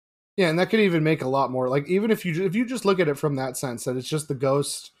to. Yeah, and that could even make a lot more, like even if you just look at it from that sense that it's just the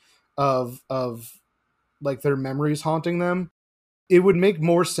ghost of like their memories haunting them, it would make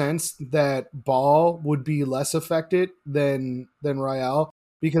more sense that Ball would be less affected than Royale,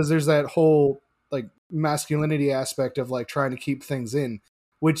 because there's that whole like masculinity aspect of like trying to keep things in,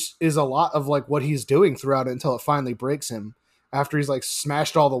 which is a lot of like what he's doing throughout it until it finally breaks him after he's like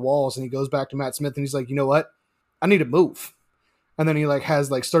smashed all the walls, and he goes back to Matt Smith and he's like, you know what, I need to move. And then he like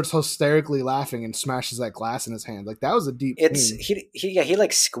has like starts hysterically laughing and smashes that glass in his hand. Like that was a deep It's scene. he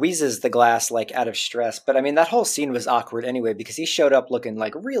like squeezes the glass like out of stress, but I mean that whole scene was awkward anyway because he showed up looking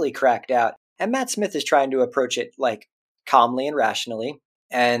like really cracked out, and Matt Smith is trying to approach it like calmly and rationally.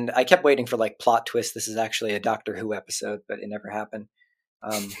 And I kept waiting for like plot twist. This is actually a Doctor Who episode, but it never happened.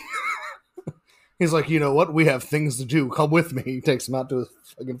 He's like, you know what? We have things to do. Come with me. He takes him out to his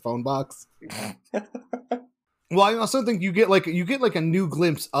fucking phone box. Well, I also think you get like a new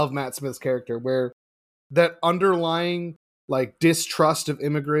glimpse of Matt Smith's character, where that underlying like distrust of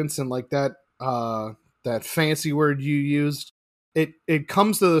immigrants and like that fancy word you used, it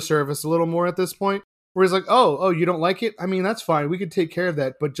comes to the surface a little more at this point, where he's like, oh, you don't like it? I mean, that's fine. We could take care of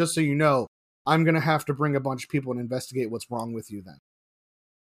that, but just so you know, I'm gonna have to bring a bunch of people and investigate what's wrong with you then.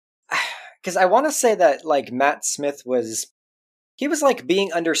 Because I want to say that like Matt Smith he was like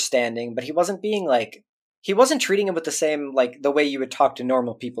being understanding, but he wasn't being like he wasn't treating him with the same like the way you would talk to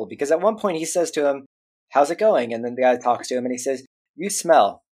normal people. Because at one point he says to him, "How's it going?" And then the guy talks to him and he says, "You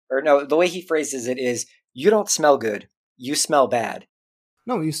smell," or no, the way he phrases it is, "You don't smell good. You smell bad."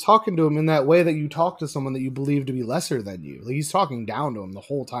 No, he's talking to him in that way that you talk to someone that you believe to be lesser than you. Like, he's talking down to him the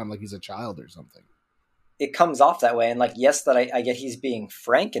whole time, like he's a child or something. It comes off that way, and like yes, that I get he's being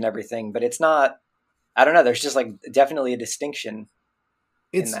frank and everything, but it's not. I don't know. There's just like definitely a distinction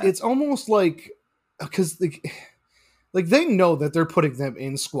in that. It's almost like because like they know that they're putting them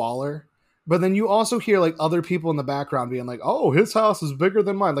in squalor, but then you also hear like other people in the background being like, "Oh, his house is bigger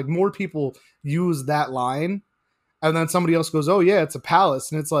than mine." Like more people use that line, and then somebody else goes, "Oh yeah, it's a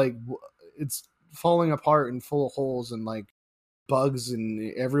palace," and it's like it's falling apart and full of holes and like bugs,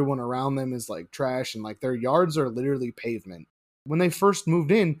 and everyone around them is like trash, and like their yards are literally pavement. When they first moved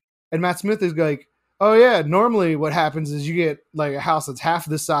in, and Matt Smith is like, oh yeah, normally what happens is you get like a house that's half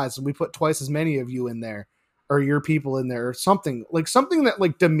this size, and we put twice as many of you in there, or your people in there, or something that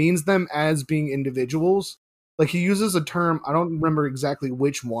like demeans them as being individuals. Like he uses a term, I don't remember exactly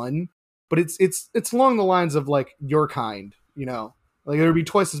which one, but it's along the lines of like your kind, you know, like there'd be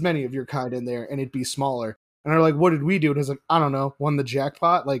twice as many of your kind in there, and it'd be smaller. And they're like, "What did we do?" And it's like, "I don't know, won the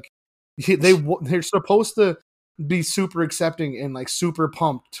jackpot." Like they're supposed to be super accepting and like super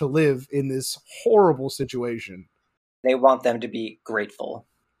pumped to live in this horrible situation. They want them to be grateful.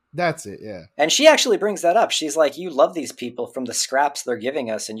 That's it, yeah. And she actually brings that up. She's like, "You love these people from the scraps they're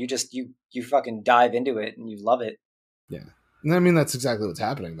giving us, and you fucking dive into it and you love it." Yeah, and I mean that's exactly what's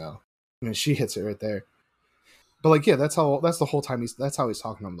happening though. I mean, she hits it right there. But like, yeah, that's the whole time that's how he's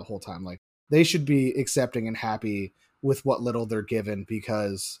talking to them the whole time. Like they should be accepting and happy with what little they're given,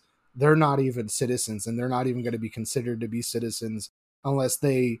 because they're not even citizens, and they're not even going to be considered to be citizens unless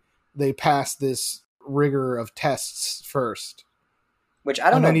they pass this rigor of tests first. Which I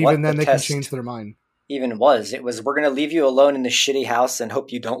don't And know then what even then the they can test change their mind. even was. It was, we're going to leave you alone in this shitty house and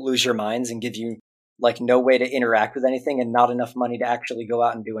hope you don't lose your minds and give you like no way to interact with anything and not enough money to actually go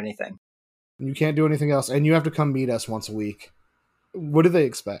out and do anything. And you can't do anything else, and you have to come meet us once a week. What do they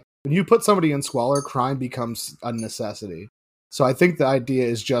expect? When you put somebody in squalor, crime becomes a necessity. So I think the idea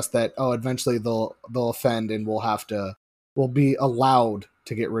is just that, oh, eventually they'll offend, and we'll be allowed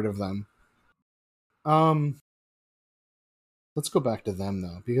to get rid of them. let's go back to them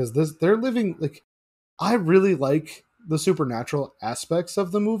though, because they're living like, I really like the supernatural aspects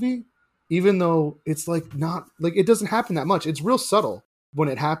of the movie, even though it's like not like it doesn't happen that much. It's real subtle when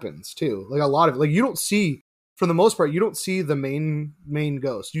it happens too. Like a lot of it, like you don't see, for the most part, you don't see the main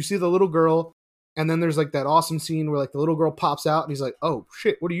ghost. You see the little girl, and then there's like that awesome scene where like the little girl pops out and he's like, "Oh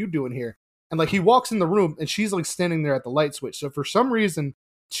shit, what are you doing here?" And like he walks in the room and she's like standing there at the light switch. So for some reason,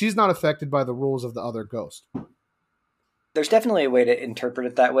 she's not affected by the rules of the other ghost. There's definitely a way to interpret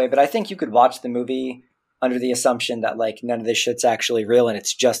it that way, but I think you could watch the movie under the assumption that like none of this shit's actually real and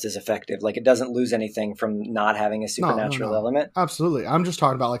it's just as effective. Like it doesn't lose anything from not having a supernatural element. Absolutely. I'm just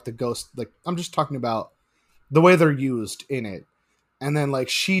talking about like the ghost, like I'm just talking about the way they're used in it. And then like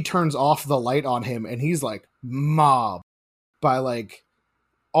she turns off the light on him and he's like mobbed by like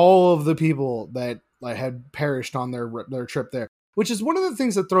all of the people that like had perished on their trip there, which is one of the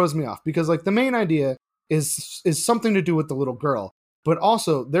things that throws me off, because like the main idea is something to do with the little girl, but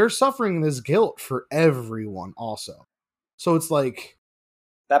also they're suffering this guilt for everyone also. So it's like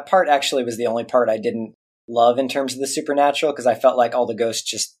that part actually was the only part I didn't love in terms of the supernatural, because I felt like all the ghosts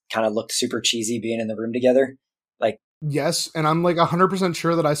just kind of looked super cheesy being in the room together. Like, yes, and I'm like 100%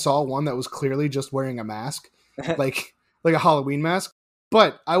 sure that I saw one that was clearly just wearing a mask, like a Halloween mask.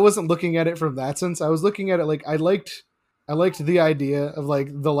 But I wasn't looking at it from that sense. I was looking at it like I liked the idea of like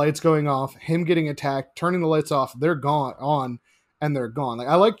the lights going off, him getting attacked, turning the lights off, they're gone on, and they're gone. Like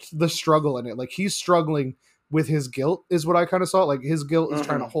I liked the struggle in it. Like he's struggling with his guilt is what I kind of saw. Like his guilt is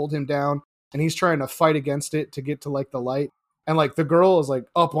trying to hold him down, and he's trying to fight against it to get to like the light. And like the girl is like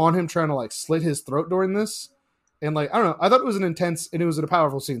up on him trying to like slit his throat during this. And like I don't know, I thought it was an intense and it was a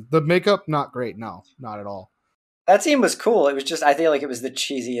powerful scene. The makeup not great, no, not at all. That scene was cool. It was just, I feel like it was the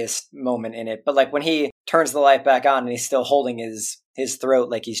cheesiest moment in it. But like when he turns the light back on and he's still holding his throat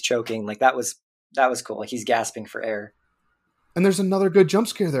like he's choking, like that was cool. Like he's gasping for air. And there's another good jump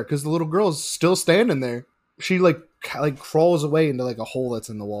scare there because the little girl's still standing there. She like crawls away into like a hole that's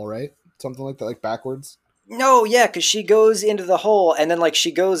in the wall, right? Something like that, like backwards. No, yeah, because she goes into the hole and then like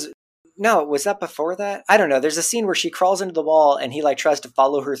she goes. No, was that before that? I don't know. There's a scene where she crawls into the wall and he like tries to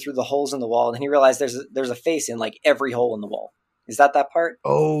follow her through the holes in the wall, and he realizes there's a face in like every hole in the wall. Is that part?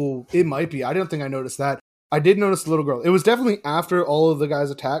 Oh, it might be. I don't think I noticed that. I did notice the little girl. It was definitely after all of the guys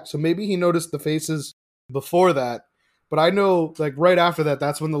attacked, so maybe he noticed the faces before that. But I know, like right after that,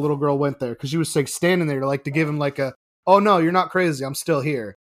 that's when the little girl went there, because she was like standing there like to give him like a, "Oh no, you're not crazy. I'm still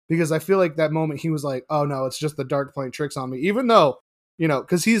here." Because I feel like that moment he was like, "Oh no, it's just the dark playing tricks on me," even though, you know,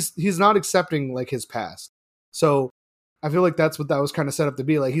 because he's not accepting like his past. So I feel like that's what that was kind of set up to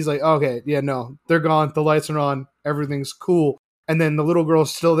be. Like he's like, "Okay, yeah, no, they're gone. The lights are on. Everything's cool." And then the little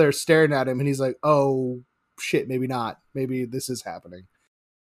girl's still there staring at him, and he's like, "Oh shit, maybe not. Maybe this is happening."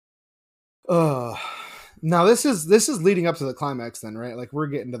 Now this is leading up to the climax then, right? Like we're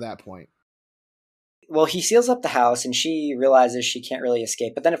getting to that point. Well, he seals up the house and she realizes she can't really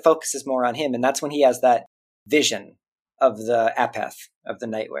escape, but then it focuses more on him, and that's when he has that vision of the Apeth, of the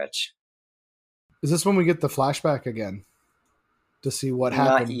Night Witch. Is this when we get the flashback again to see what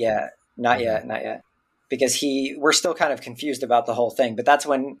happened? Not yet. Because we're still kind of confused about the whole thing, but that's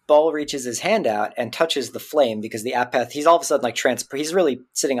when Ball reaches his hand out and touches the flame, because the Apeth, he's all of a sudden like he's really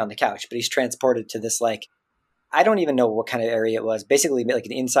sitting on the couch, but he's transported to this like, I don't even know what kind of area it was, basically like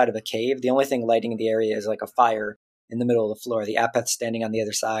the inside of a cave. The only thing lighting the area is like a fire in the middle of the floor. The Apeth standing on the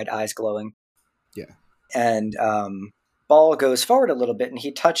other side, eyes glowing. Yeah. And Ball goes forward a little bit and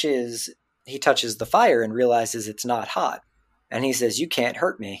he touches the fire and realizes it's not hot. And he says, "You can't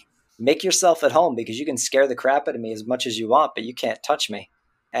hurt me. Make yourself at home, because you can scare the crap out of me as much as you want, but you can't touch me."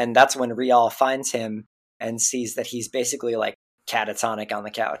 And that's when Rial finds him and sees that he's basically like catatonic on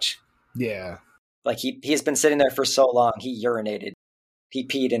the couch. Yeah. Like he's been sitting there for so long, he urinated. He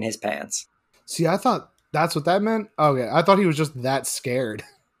peed in his pants. See, I thought that's what that meant. Okay, I thought he was just that scared.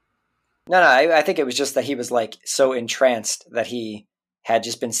 No, I think it was just that he was like so entranced that he had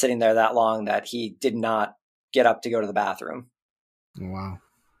just been sitting there that long that he did not get up to go to the bathroom. Wow.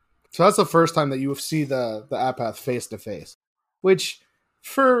 So that's the first time that you see the Apeth face to face, which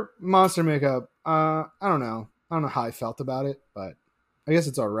for monster makeup, I don't know how I felt about it, but I guess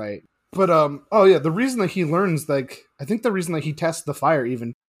it's all right. But oh yeah, the reason that he learns, like, I think the reason that he tests the fire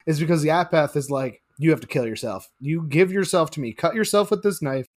even is because the Apeth is like, "You have to kill yourself. You give yourself to me. Cut yourself with this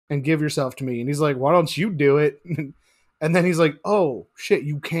knife and give yourself to me." And he's like, "Why don't you do it?" And then he's like, "Oh shit,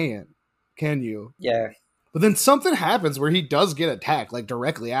 you can you?" Yeah. But then something happens where he does get attacked, like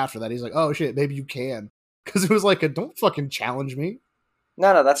directly after that. He's like, "Oh shit, maybe you can," because it was like, "Don't fucking challenge me."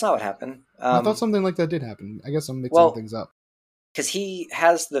 No, that's not what happened. I thought something like that did happen. I guess I'm mixing things up. Because he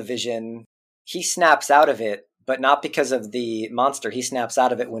has the vision, he snaps out of it but not because of the monster. He snaps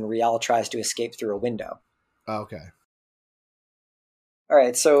out of it when Rial tries to escape through a window. Okay. All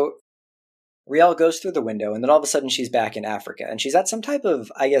right, so Rial goes through the window, and then all of a sudden she's back in Africa, and she's at some type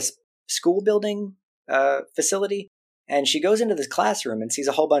of, I guess, school building facility, and she goes into this classroom and sees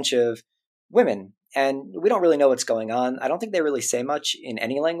a whole bunch of women, and we don't really know what's going on. I don't think they really say much in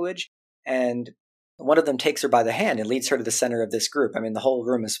any language, and one of them takes her by the hand and leads her to the center of this group. I mean, the whole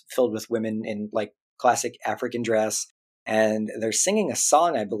room is filled with women in like classic African dress, and they're singing a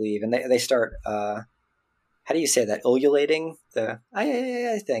song, I believe, and they start, how do you say that? Ululating? The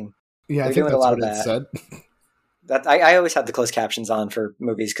thing. Yeah, They're I think doing that's a lot what of it that. said. That I always have the closed captions on for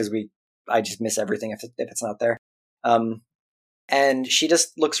movies because I just miss everything if it's not there. And she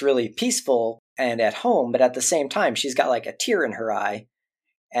just looks really peaceful and at home, but at the same time, she's got like a tear in her eye.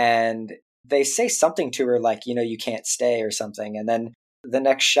 And they say something to her like, you can't stay or something. And then the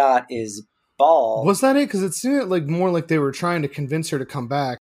next shot is Ball. Was that it? Because it seemed like more like they were trying to convince her to come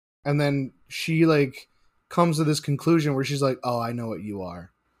back, and then she like comes to this conclusion where she's like, "Oh, I know what you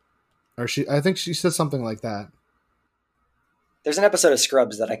are," or I think she said something like that. There's an episode of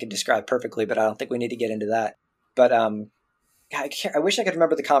Scrubs that I could describe perfectly, but I don't think we need to get into that. But I wish I could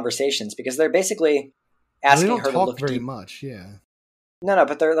remember the conversations because they're basically asking her to look very deep. much. Yeah. No,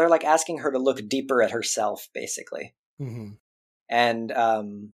 but they're like asking her to look deeper at herself, basically. Mm-hmm.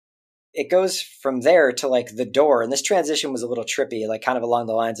 And it goes from there to like the door, and this transition was a little trippy, like kind of along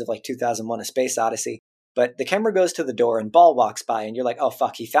the lines of like 2001: A Space Odyssey. But the camera goes to the door, and Ball walks by, and you're like, oh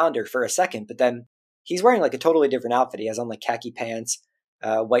fuck, he found her for a second. But then he's wearing like a totally different outfit. He has on like khaki pants,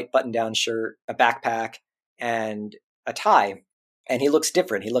 white button-down shirt, a backpack, and a tie, and he looks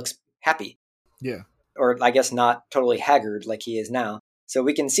different. He looks happy. Yeah. Or I guess not totally haggard like he is now. So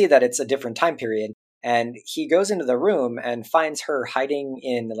we can see that it's a different time period. And he goes into the room and finds her hiding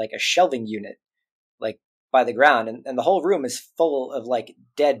in like a shelving unit, like by the ground. And the whole room is full of like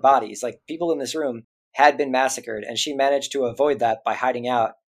dead bodies. Like people in this room had been massacred, and she managed to avoid that by hiding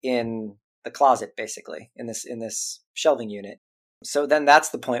out in the closet, basically, in this shelving unit. So then that's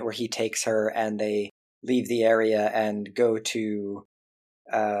the point where he takes her and they leave the area and go to,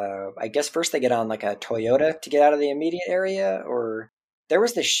 I guess first they get on like a Toyota to get out of the immediate area, or there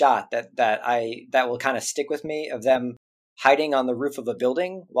was this shot that will kind of stick with me of them hiding on the roof of a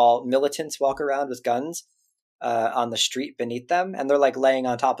building while militants walk around with guns on the street beneath them, and they're like laying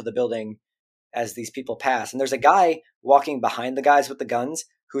on top of the building as these people pass. And there's a guy walking behind the guys with the guns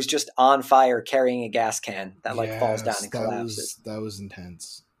who's just on fire carrying a gas can that like falls down and collapses. That was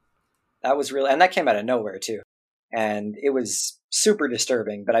intense. That was real, and that came out of nowhere too. And it was super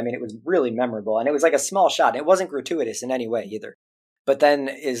disturbing, but I mean, it was really memorable, and it was like a small shot. It wasn't gratuitous in any way either. But then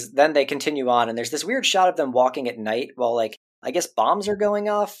they continue on, and there's this weird shot of them walking at night while like I guess bombs are going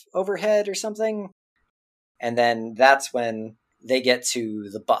off overhead or something. And then that's when they get to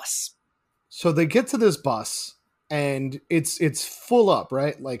the bus. So they get to this bus, and it's full up,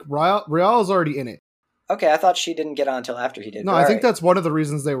 right? Like Rial is already in it. Okay, I thought she didn't get on until after he did. No, I think that's one of the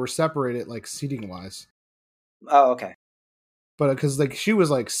reasons they were separated, like seating wise. Oh, okay. But because like she was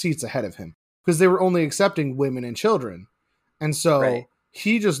like seats ahead of him because they were only accepting women and children. And so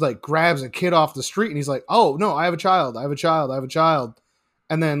he just like grabs a kid off the street and he's like, oh no, I have a child.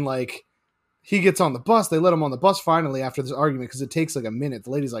 And then like he gets on the bus. They let him on the bus finally after this argument because it takes like a minute. The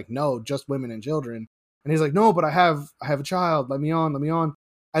lady's like, no, just women and children. And he's like, no, but I have a child. Let me on.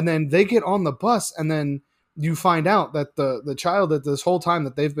 And then they get on the bus, and then you find out that the child that this whole time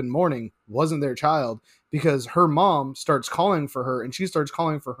that they've been mourning wasn't their child because her mom starts calling for her and she starts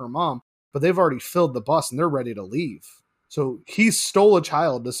calling for her mom, but they've already filled the bus and they're ready to leave. So he stole a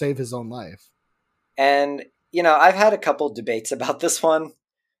child to save his own life. And, I've had a couple debates about this one.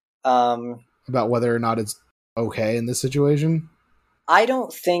 About whether or not it's okay in this situation? I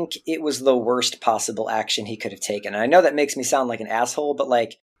don't think it was the worst possible action he could have taken. And I know that makes me sound like an asshole, but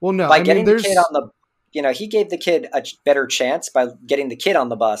like, well, no, by getting the kid on the, he gave the kid a better chance by getting the kid on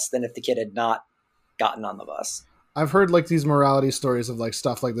the bus than if the kid had not gotten on the bus. I've heard like these morality stories of like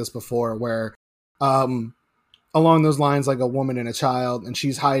stuff like this before where, along those lines, like a woman and a child, and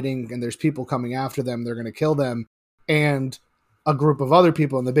she's hiding and there's people coming after them. They're going to kill them. And a group of other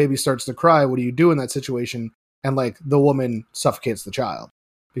people and the baby starts to cry. What do you do in that situation? And like the woman suffocates the child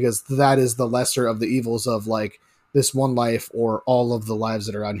because that is the lesser of the evils of like this one life or all of the lives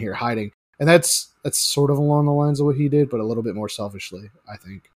that are out here hiding. And that's sort of along the lines of what he did, but a little bit more selfishly, I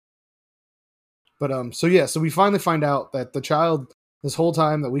think. But so we finally find out that the child this whole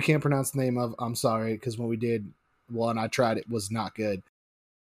time that we can't pronounce the name of, I'm sorry, because when we did one, I tried, it was not good.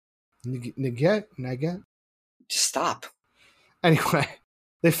 Naget? Just stop. Anyway,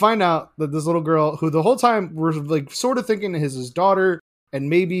 they find out that this little girl, who the whole time we're like sort of thinking is his daughter, and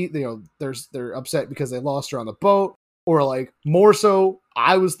maybe they're upset because they lost her on the boat, or like more so,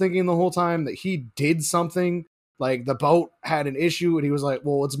 I was thinking the whole time that he did something. Like the boat had an issue, and he was like,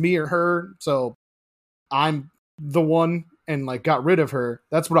 "Well, it's me or her, so I'm the one," and like got rid of her.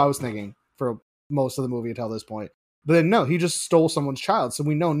 That's what I was thinking for most of the movie until this point. But then no, he just stole someone's child. So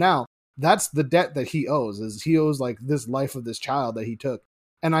we know now that's the debt that he owes. Is he owes like this life of this child that he took,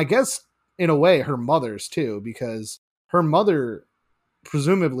 and I guess in a way her mother's too, because her mother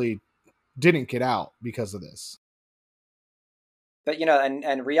presumably didn't get out because of this. But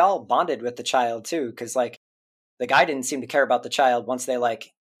and Rial bonded with the child too, because like the guy didn't seem to care about the child once they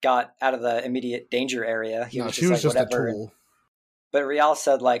like got out of the immediate danger area. He was she just was like just whatever. a tool. But Rial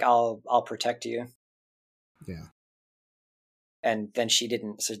said like I'll protect you. Yeah. And then she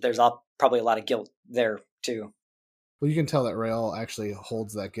didn't. So there's probably a lot of guilt there too. Well, you can tell that Rael actually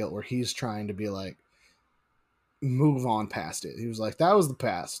holds that guilt where he's trying to be like, move on past it. He was like, that was the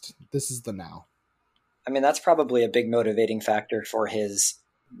past. This is the now. I mean, that's probably a big motivating factor for his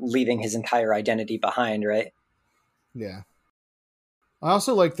leaving his entire identity behind, right? Yeah. I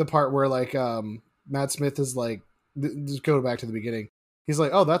also like the part where like Matt Smith is like, just go back to the beginning. He's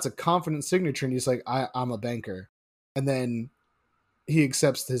like, oh, that's a confident signature. And he's like, I'm a banker. And then he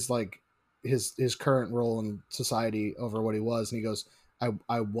accepts his like his current role in society over what he was. And he goes,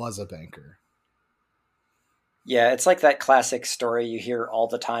 I was a banker. Yeah, it's like that classic story you hear all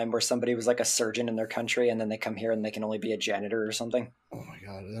the time where somebody was like a surgeon in their country and then they come here and they can only be a janitor or something. Oh my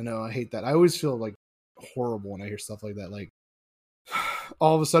God. I know. I hate that. I always feel like horrible when I hear stuff like that. Like,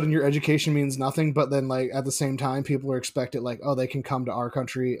 all of a sudden your education means nothing, but then like at the same time people are expected like, oh, they can come to our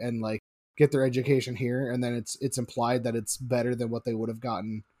country and like get their education here, and then it's implied that it's better than what they would have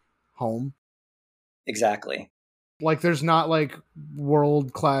gotten home. Exactly. Like there's not like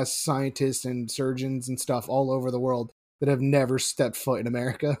world-class scientists and surgeons and stuff all over the world that have never stepped foot in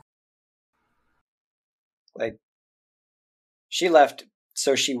America. Like she left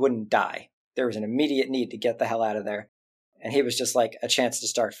so she wouldn't die. There was an immediate need to get the hell out of there. And he was just like a chance to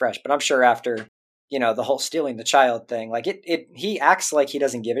start fresh. But I'm sure after, the whole stealing the child thing, like he acts like he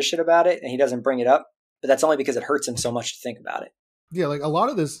doesn't give a shit about it and he doesn't bring it up, but that's only because it hurts him so much to think about it. Yeah, like a lot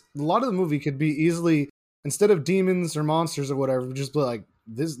of the movie could be easily, instead of demons or monsters or whatever, just be like,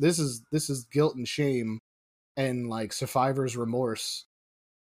 this is guilt and shame and like survivor's remorse.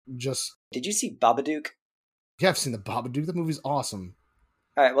 Just, did you see Babadook? Yeah, I've seen the Babadook. The movie's awesome.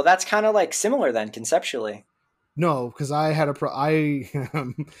 All right, well that's kind of like similar then conceptually. No, because I had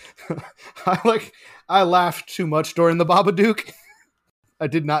I laughed too much during the Babadook. I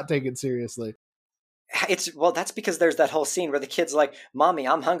did not take it seriously. That's because there's that whole scene where the kid's like, "Mommy,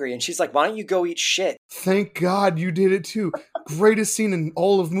 I'm hungry," and she's like, "Why don't you go eat shit?" Thank God you did it too. Greatest scene in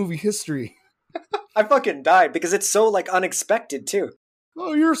all of movie history. I fucking died because it's so like unexpected too.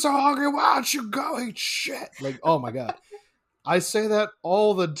 Oh, you're so hungry. Why don't you go eat shit? Like, oh my God. I say that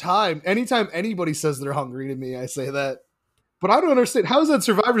all the time. Anytime anybody says they're hungry to me, I say that. But I don't understand. How is that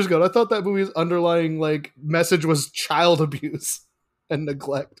Survivor's Guilt? I thought that movie's underlying like message was child abuse and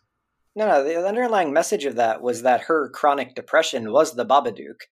neglect. No, the underlying message of that was that her chronic depression was the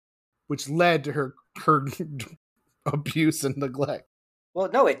Babadook, which led to her abuse and neglect.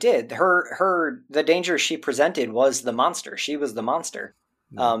 Well, no, it did. The danger she presented was the monster. She was the monster.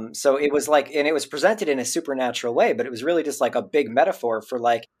 So it was like, and it was presented in a supernatural way, but it was really just like a big metaphor for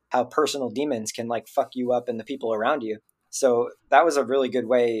like how personal demons can like fuck you up and the people around you. So that was a really good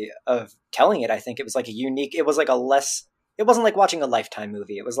way of telling it. I think it was like it was like it wasn't like watching a Lifetime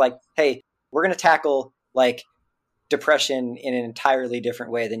movie. It was like, hey, we're going to tackle like depression in an entirely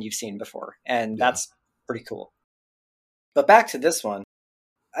different way than you've seen before. And that's pretty cool. But back to this one,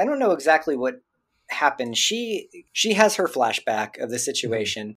 I don't know exactly what happened. She has her flashback of the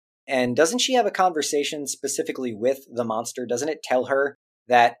situation, and doesn't she have a conversation specifically with the monster? Doesn't it tell her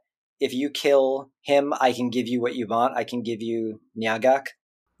that if you kill him, I can give you what you want? I can give you Nyagak?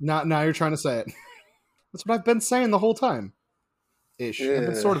 Now you're trying to say it. That's what I've been saying the whole time. Ish. I've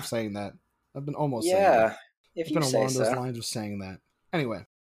been sort of saying that. I've been almost saying that. If I've you been say along so. those lines of saying that. Anyway.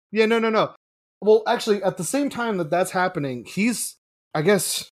 Yeah, no. Well, actually, at the same time that's happening, he's, I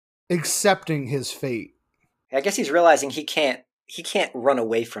guess, accepting his fate. I guess he's realizing he can't run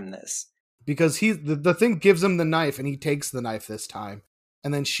away from this. Because the thing gives him the knife, and he takes the knife this time.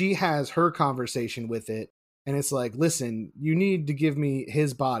 And then she has her conversation with it, and it's like, listen, you need to give me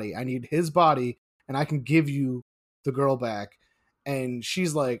his body. I need his body, and I can give you the girl back. And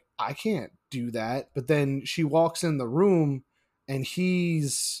she's like, I can't do that. But then she walks in the room, and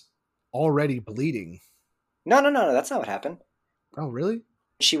he's already bleeding. No, that's not what happened. Oh, really?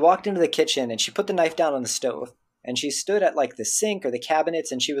 She walked into the kitchen and she put the knife down on the stove, and she stood at like the sink or the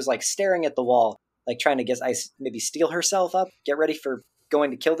cabinets, and she was like staring at the wall, like trying to guess, maybe steel herself up, get ready for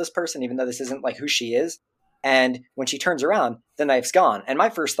going to kill this person, even though this isn't like who she is. And when she turns around, the knife's gone. And my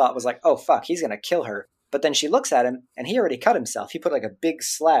first thought was like, oh fuck, he's gonna kill her. But then she looks at him, and he already cut himself. He put like a big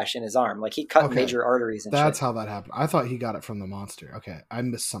slash in his arm, like he cut major arteries and That's shit. how that happened. I thought he got it from the monster. Okay, I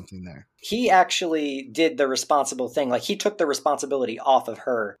missed something there. He actually did the responsible thing. Like he took the responsibility off of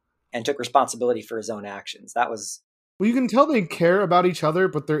her and took responsibility for his own actions. That was... Well, you can tell they care about each other,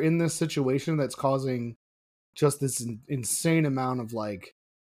 but they're in this situation that's causing just this insane amount of like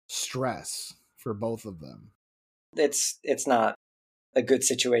stress for both of them. It's not a good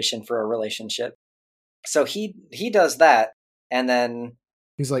situation for a relationship. So he does that, and then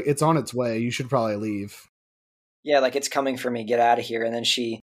he's like, it's on its way. You should probably leave. Yeah, like, it's coming for me. Get out of here. And then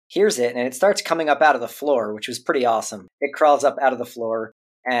she hears it, and it starts coming up out of the floor, which was pretty awesome. It crawls up out of the floor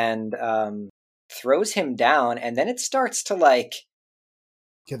and throws him down, and then it starts to like...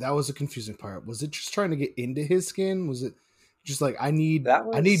 Yeah, that was a confusing part. Was it just trying to get into his skin? Was it just like, I need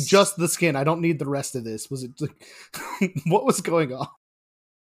just the skin. I don't need the rest of this. Was it like, what was going on?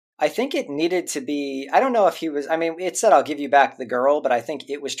 I think it needed to be, I don't know if he was, I mean, it said, I'll give you back the girl, but I think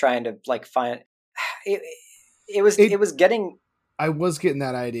it was trying to like find, it was getting... I was getting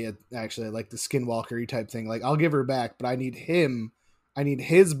that idea, actually, like the skinwalker-y type thing. Like, I'll give her back, but I need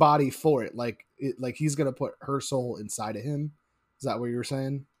his body for it. Like he's going to put her soul inside of him. Is that what you were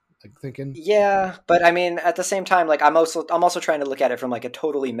saying? Like, thinking? Yeah, but I mean, at the same time, like, I'm also trying to look at it from like a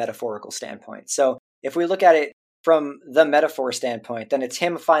totally metaphorical standpoint. So if we look at it from the metaphor standpoint, then it's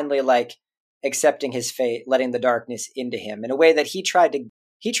him finally like accepting his fate, letting the darkness into him in a way that he tried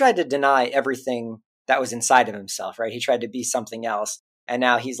to deny everything that was inside of himself, right? He tried to be something else. And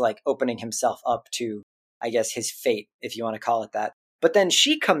now he's like opening himself up to, I guess, his fate, if you want to call it that. But then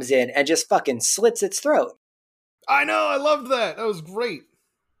she comes in and just fucking slits its throat. I know, I loved that. That was great.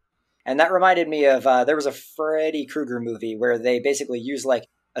 And that reminded me of, there was a Freddy Krueger movie where they basically use like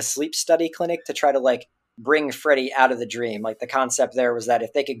a sleep study clinic to try to like bring Freddy out of the dream. Like, the concept there was that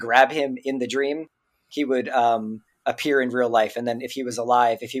if they could grab him in the dream, he would appear in real life. And then if he was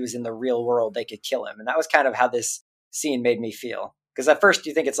alive, if he was in the real world, they could kill him. And that was kind of how this scene made me feel. Because at first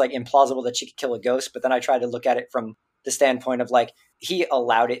you think it's like implausible that she could kill a ghost, but then I tried to look at it from the standpoint of like, he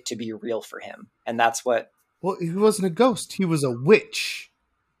allowed it to be real for him. And that's what... Well, he wasn't a ghost. He was a witch.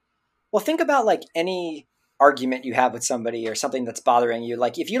 Well, think about like any argument you have with somebody or something that's bothering you.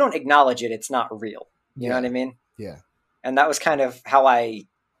 Like, if you don't acknowledge it, it's not real. You know what I mean? Yeah. And that was kind of how I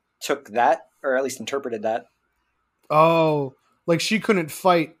took that, or at least interpreted that. Oh, like she couldn't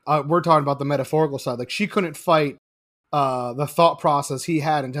fight. We're talking about the metaphorical side. Like, she couldn't fight the thought process he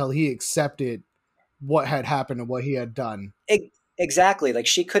had until he accepted what had happened and what he had done. Exactly. Like,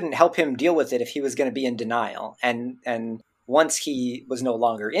 she couldn't help him deal with it if he was going to be in denial. And once he was no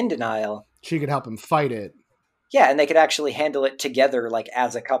longer in denial, she could help him fight it. Yeah, and they could actually handle it together, like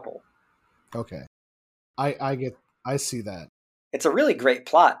as a couple. Okay. I see that. It's a really great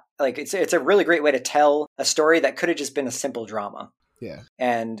plot. Like, it's a really great way to tell a story that could have just been a simple drama. Yeah.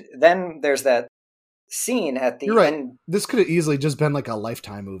 And then there's that scene at the You're right. end. This could have easily just been like a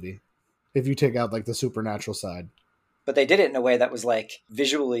Lifetime movie if you take out like the supernatural side. But they did it in a way that was like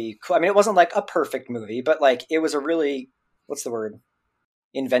visually cool. I mean, it wasn't like a perfect movie, but like it was a really, what's the word?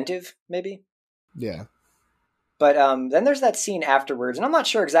 Inventive, maybe? Yeah. But then there's that scene afterwards, and I'm not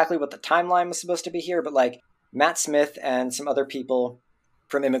sure exactly what the timeline was supposed to be here, but like Matt Smith and some other people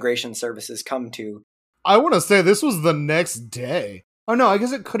from Immigration Services come to... I want to say this was the next day. Oh no, I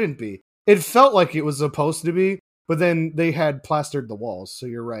guess it couldn't be. It felt like it was supposed to be, but then they had plastered the walls, so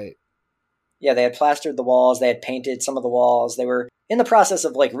you're right. Yeah, they had plastered the walls, they had painted some of the walls, they were in the process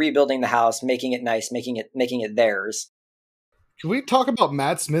of like rebuilding the house, making it nice, making it theirs. Can we talk about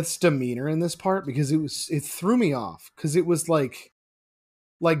Matt Smith's demeanor in this part? Because it threw me off. Because it was like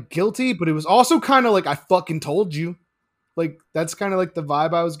guilty, but it was also kind of like, I fucking told you. Like, that's kind of like the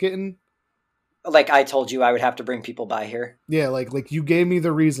vibe I was getting. Like, I told you I would have to bring people by here. Yeah, like you gave me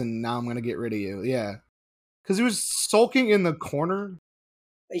the reason, now I'm going to get rid of you. Yeah. Because he was sulking in the corner.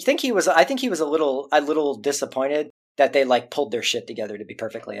 I think he was a little disappointed that they like pulled their shit together, to be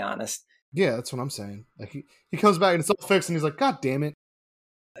perfectly honest. Yeah, that's what I'm saying. Like, he comes back and it's all fixed and he's like, God damn it.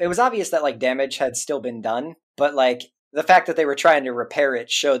 It was obvious that like damage had still been done, but like the fact that they were trying to repair it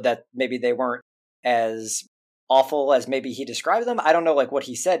showed that maybe they weren't as awful as maybe he described them. I don't know like what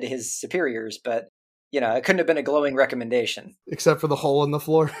he said to his superiors, but you know, it couldn't have been a glowing recommendation. Except for the hole in the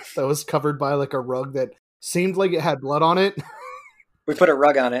floor that was covered by like a rug that seemed like it had blood on it. We put a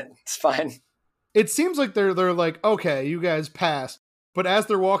rug on it. It's fine. It seems like they're like, okay, you guys passed. But as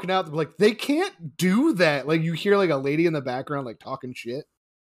they're walking out, they're like, they can't do that. Like you hear like a lady in the background like talking shit.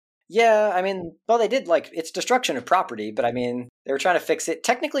 Yeah, I mean, well, they did like it's destruction of property, but I mean, they were trying to fix it.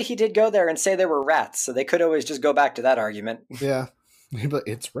 Technically, he did go there and say there were rats, so they could always just go back to that argument. Yeah, but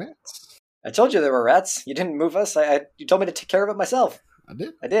it's rats. I told you there were rats. You didn't move us. You told me to take care of it myself. I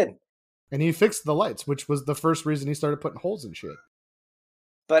did. I did. And he fixed the lights, which was the first reason he started putting holes in shit.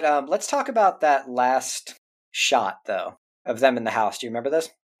 But let's talk about that last shot, though, of them in the house. Do you remember this?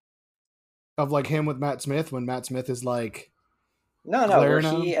 Of like him with Matt Smith, when Matt Smith is like, No, where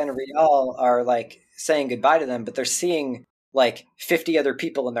he and Rial are like saying goodbye to them, but they're seeing like 50 other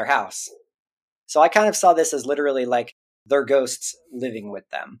people in their house. So I kind of saw this as literally like their ghosts living with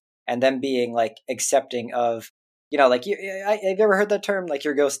them and them being like accepting of, like have you ever heard that term? Like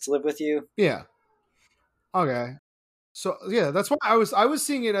your ghosts live with you? Yeah. Okay. So yeah, that's why I was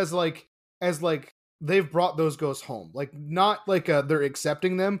seeing it as like they've brought those ghosts home. Like not like they're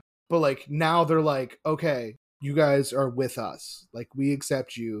accepting them, but like now they're like, okay, you guys are with us. Like we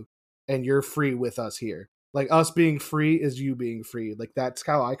accept you and you're free with us here. Like us being free is you being free. Like that's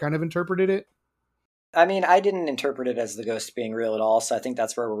how I kind of interpreted it. I mean, I didn't interpret it as the ghost being real at all, so I think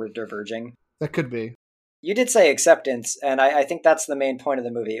that's where we're diverging. That could be. You did say acceptance, and I think that's the main point of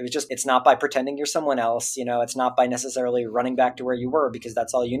the movie. It was just, it's not by pretending you're someone else, it's not by necessarily running back to where you were because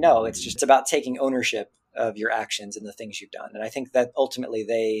that's all you know. It's just about taking ownership of your actions and the things you've done. And I think that ultimately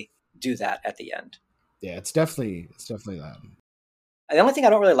they do that at the end. Yeah, it's definitely that. The only thing I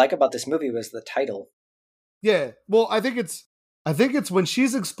don't really like about this movie was the title. Yeah, well, I think it's when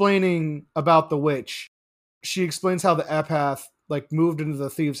she's explaining about the witch, she explains how the epath like moved into the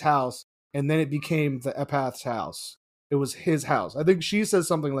thief's house. And then it became the epath's house. It was his house. I think she says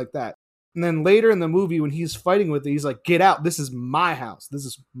something like that. And then later in the movie, when he's fighting with it, he's like, get out. This is my house. This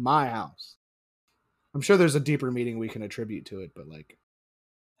is my house. I'm sure there's a deeper meaning we can attribute to it, but like...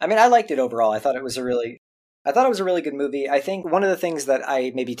 I mean, I liked it overall. I thought it was a really good movie. I think one of the things that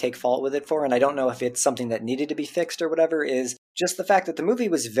I maybe take fault with it for, and I don't know if it's something that needed to be fixed or whatever, is just the fact that the movie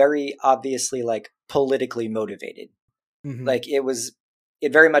was very obviously like politically motivated. Mm-hmm. Like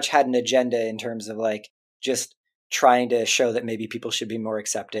it very much had an agenda in terms of like just trying to show that maybe people should be more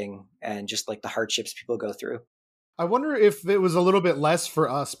accepting and just like the hardships people go through. I wonder if it was a little bit less for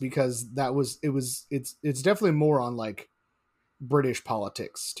us because it's definitely more on like British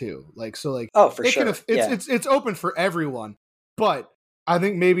politics too. Like, so like, oh, for sure. It's open for everyone, but I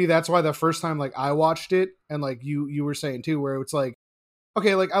think maybe that's why the first time like I watched it and like you were saying too, where it's like,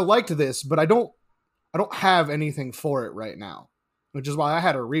 okay, like I liked this, but I don't have anything for it right now. Which is why I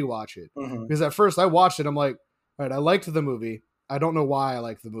had to rewatch it. Mm-hmm. Because at first I watched it, I'm like, all right, I liked the movie. I don't know why I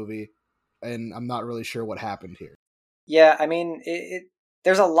liked the movie. And I'm not really sure what happened here. Yeah, I mean,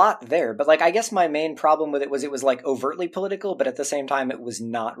 there's a lot there. But like, I guess my main problem with it was like overtly political, but at the same time, it was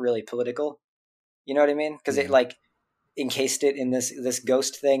not really political. You know what I mean? Because it like encased it in this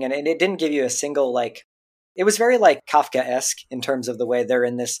ghost thing. And it didn't give you a single like, it was very like Kafka-esque in terms of the way they're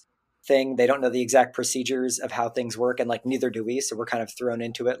in this thing. They don't know the exact procedures of how things work, and like neither do we, so we're kind of thrown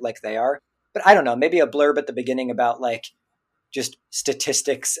into it like they are. But I don't know, maybe a blurb at the beginning about like just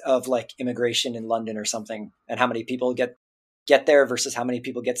statistics of like immigration in London or something and how many people get there versus how many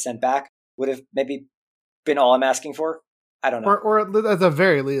people get sent back would have maybe been all I'm asking for. I don't know. Or at the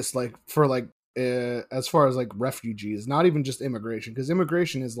very least, like for like as far as like refugees, not even just immigration, because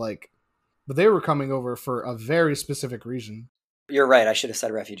immigration is like, but they were coming over for a very specific reason. You're right, I should have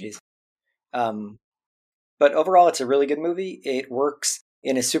said refugees. But overall, it's a really good movie. It works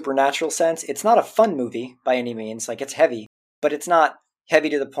in a supernatural sense. It's not a fun movie by any means. Like, it's heavy, but it's not heavy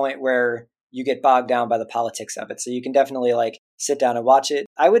to the point where you get bogged down by the politics of it. So you can definitely like sit down and watch it.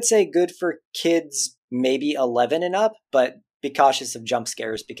 I would say good for kids, maybe 11 and up, but be cautious of jump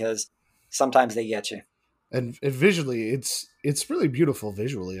scares because sometimes they get you. And visually, it's really beautiful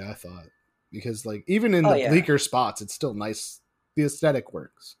visually, I thought, because like even in the bleaker spots, it's still nice. The aesthetic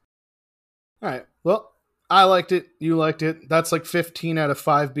works. All right. Well, I liked it. You liked it. That's like 15 out of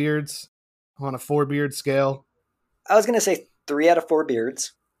 5 beards on a 4 beard scale. I was going to say 3 out of 4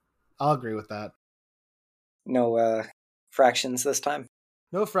 beards. I'll agree with that. No fractions this time.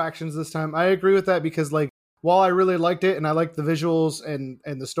 No fractions this time. I agree with that because like while I really liked it and I liked the visuals and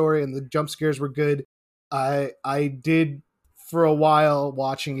the story and the jump scares were good, I did for a while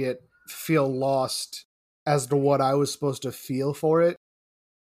watching it feel lost as to what I was supposed to feel for it.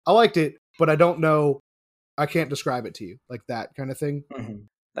 I liked it, but I don't know. I can't describe it to you, like that kind of thing. Mm-hmm.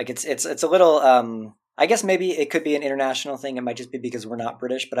 Like it's a little. I guess maybe it could be an international thing. It might just be because we're not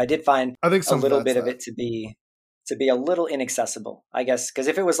British, but I did find a little bit of it to be a little inaccessible. I guess because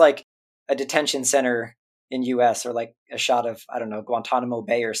if it was like a detention center in US, or like a shot of, I don't know, Guantanamo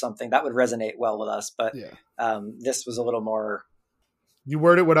Bay or something. That would resonate well with us. But this was a little more. You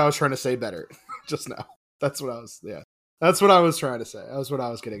worded what I was trying to say better just now. That's what I was trying to say. That was what I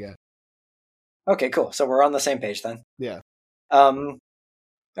was getting at. Okay, cool. So we're on the same page then. Yeah. All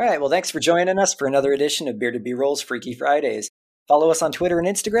right. Well, thanks for joining us for another edition of Bearded B-Roll's Freaky Fridays. Follow us on Twitter and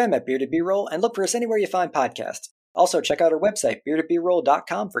Instagram at Bearded B-Roll, and look for us anywhere you find podcasts. Also, check out our website,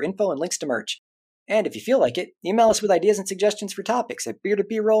 beardedbroll.com, for info and links to merch. And if you feel like it, email us with ideas and suggestions for topics at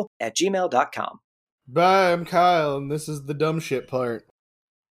beardedbroll@gmail.com. Bye, I'm Kyle, and this is the dumb shit part.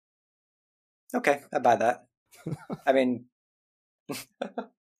 Okay, I buy that. I mean...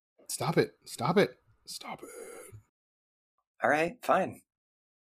 Stop it. Stop it. Stop it. All right, fine.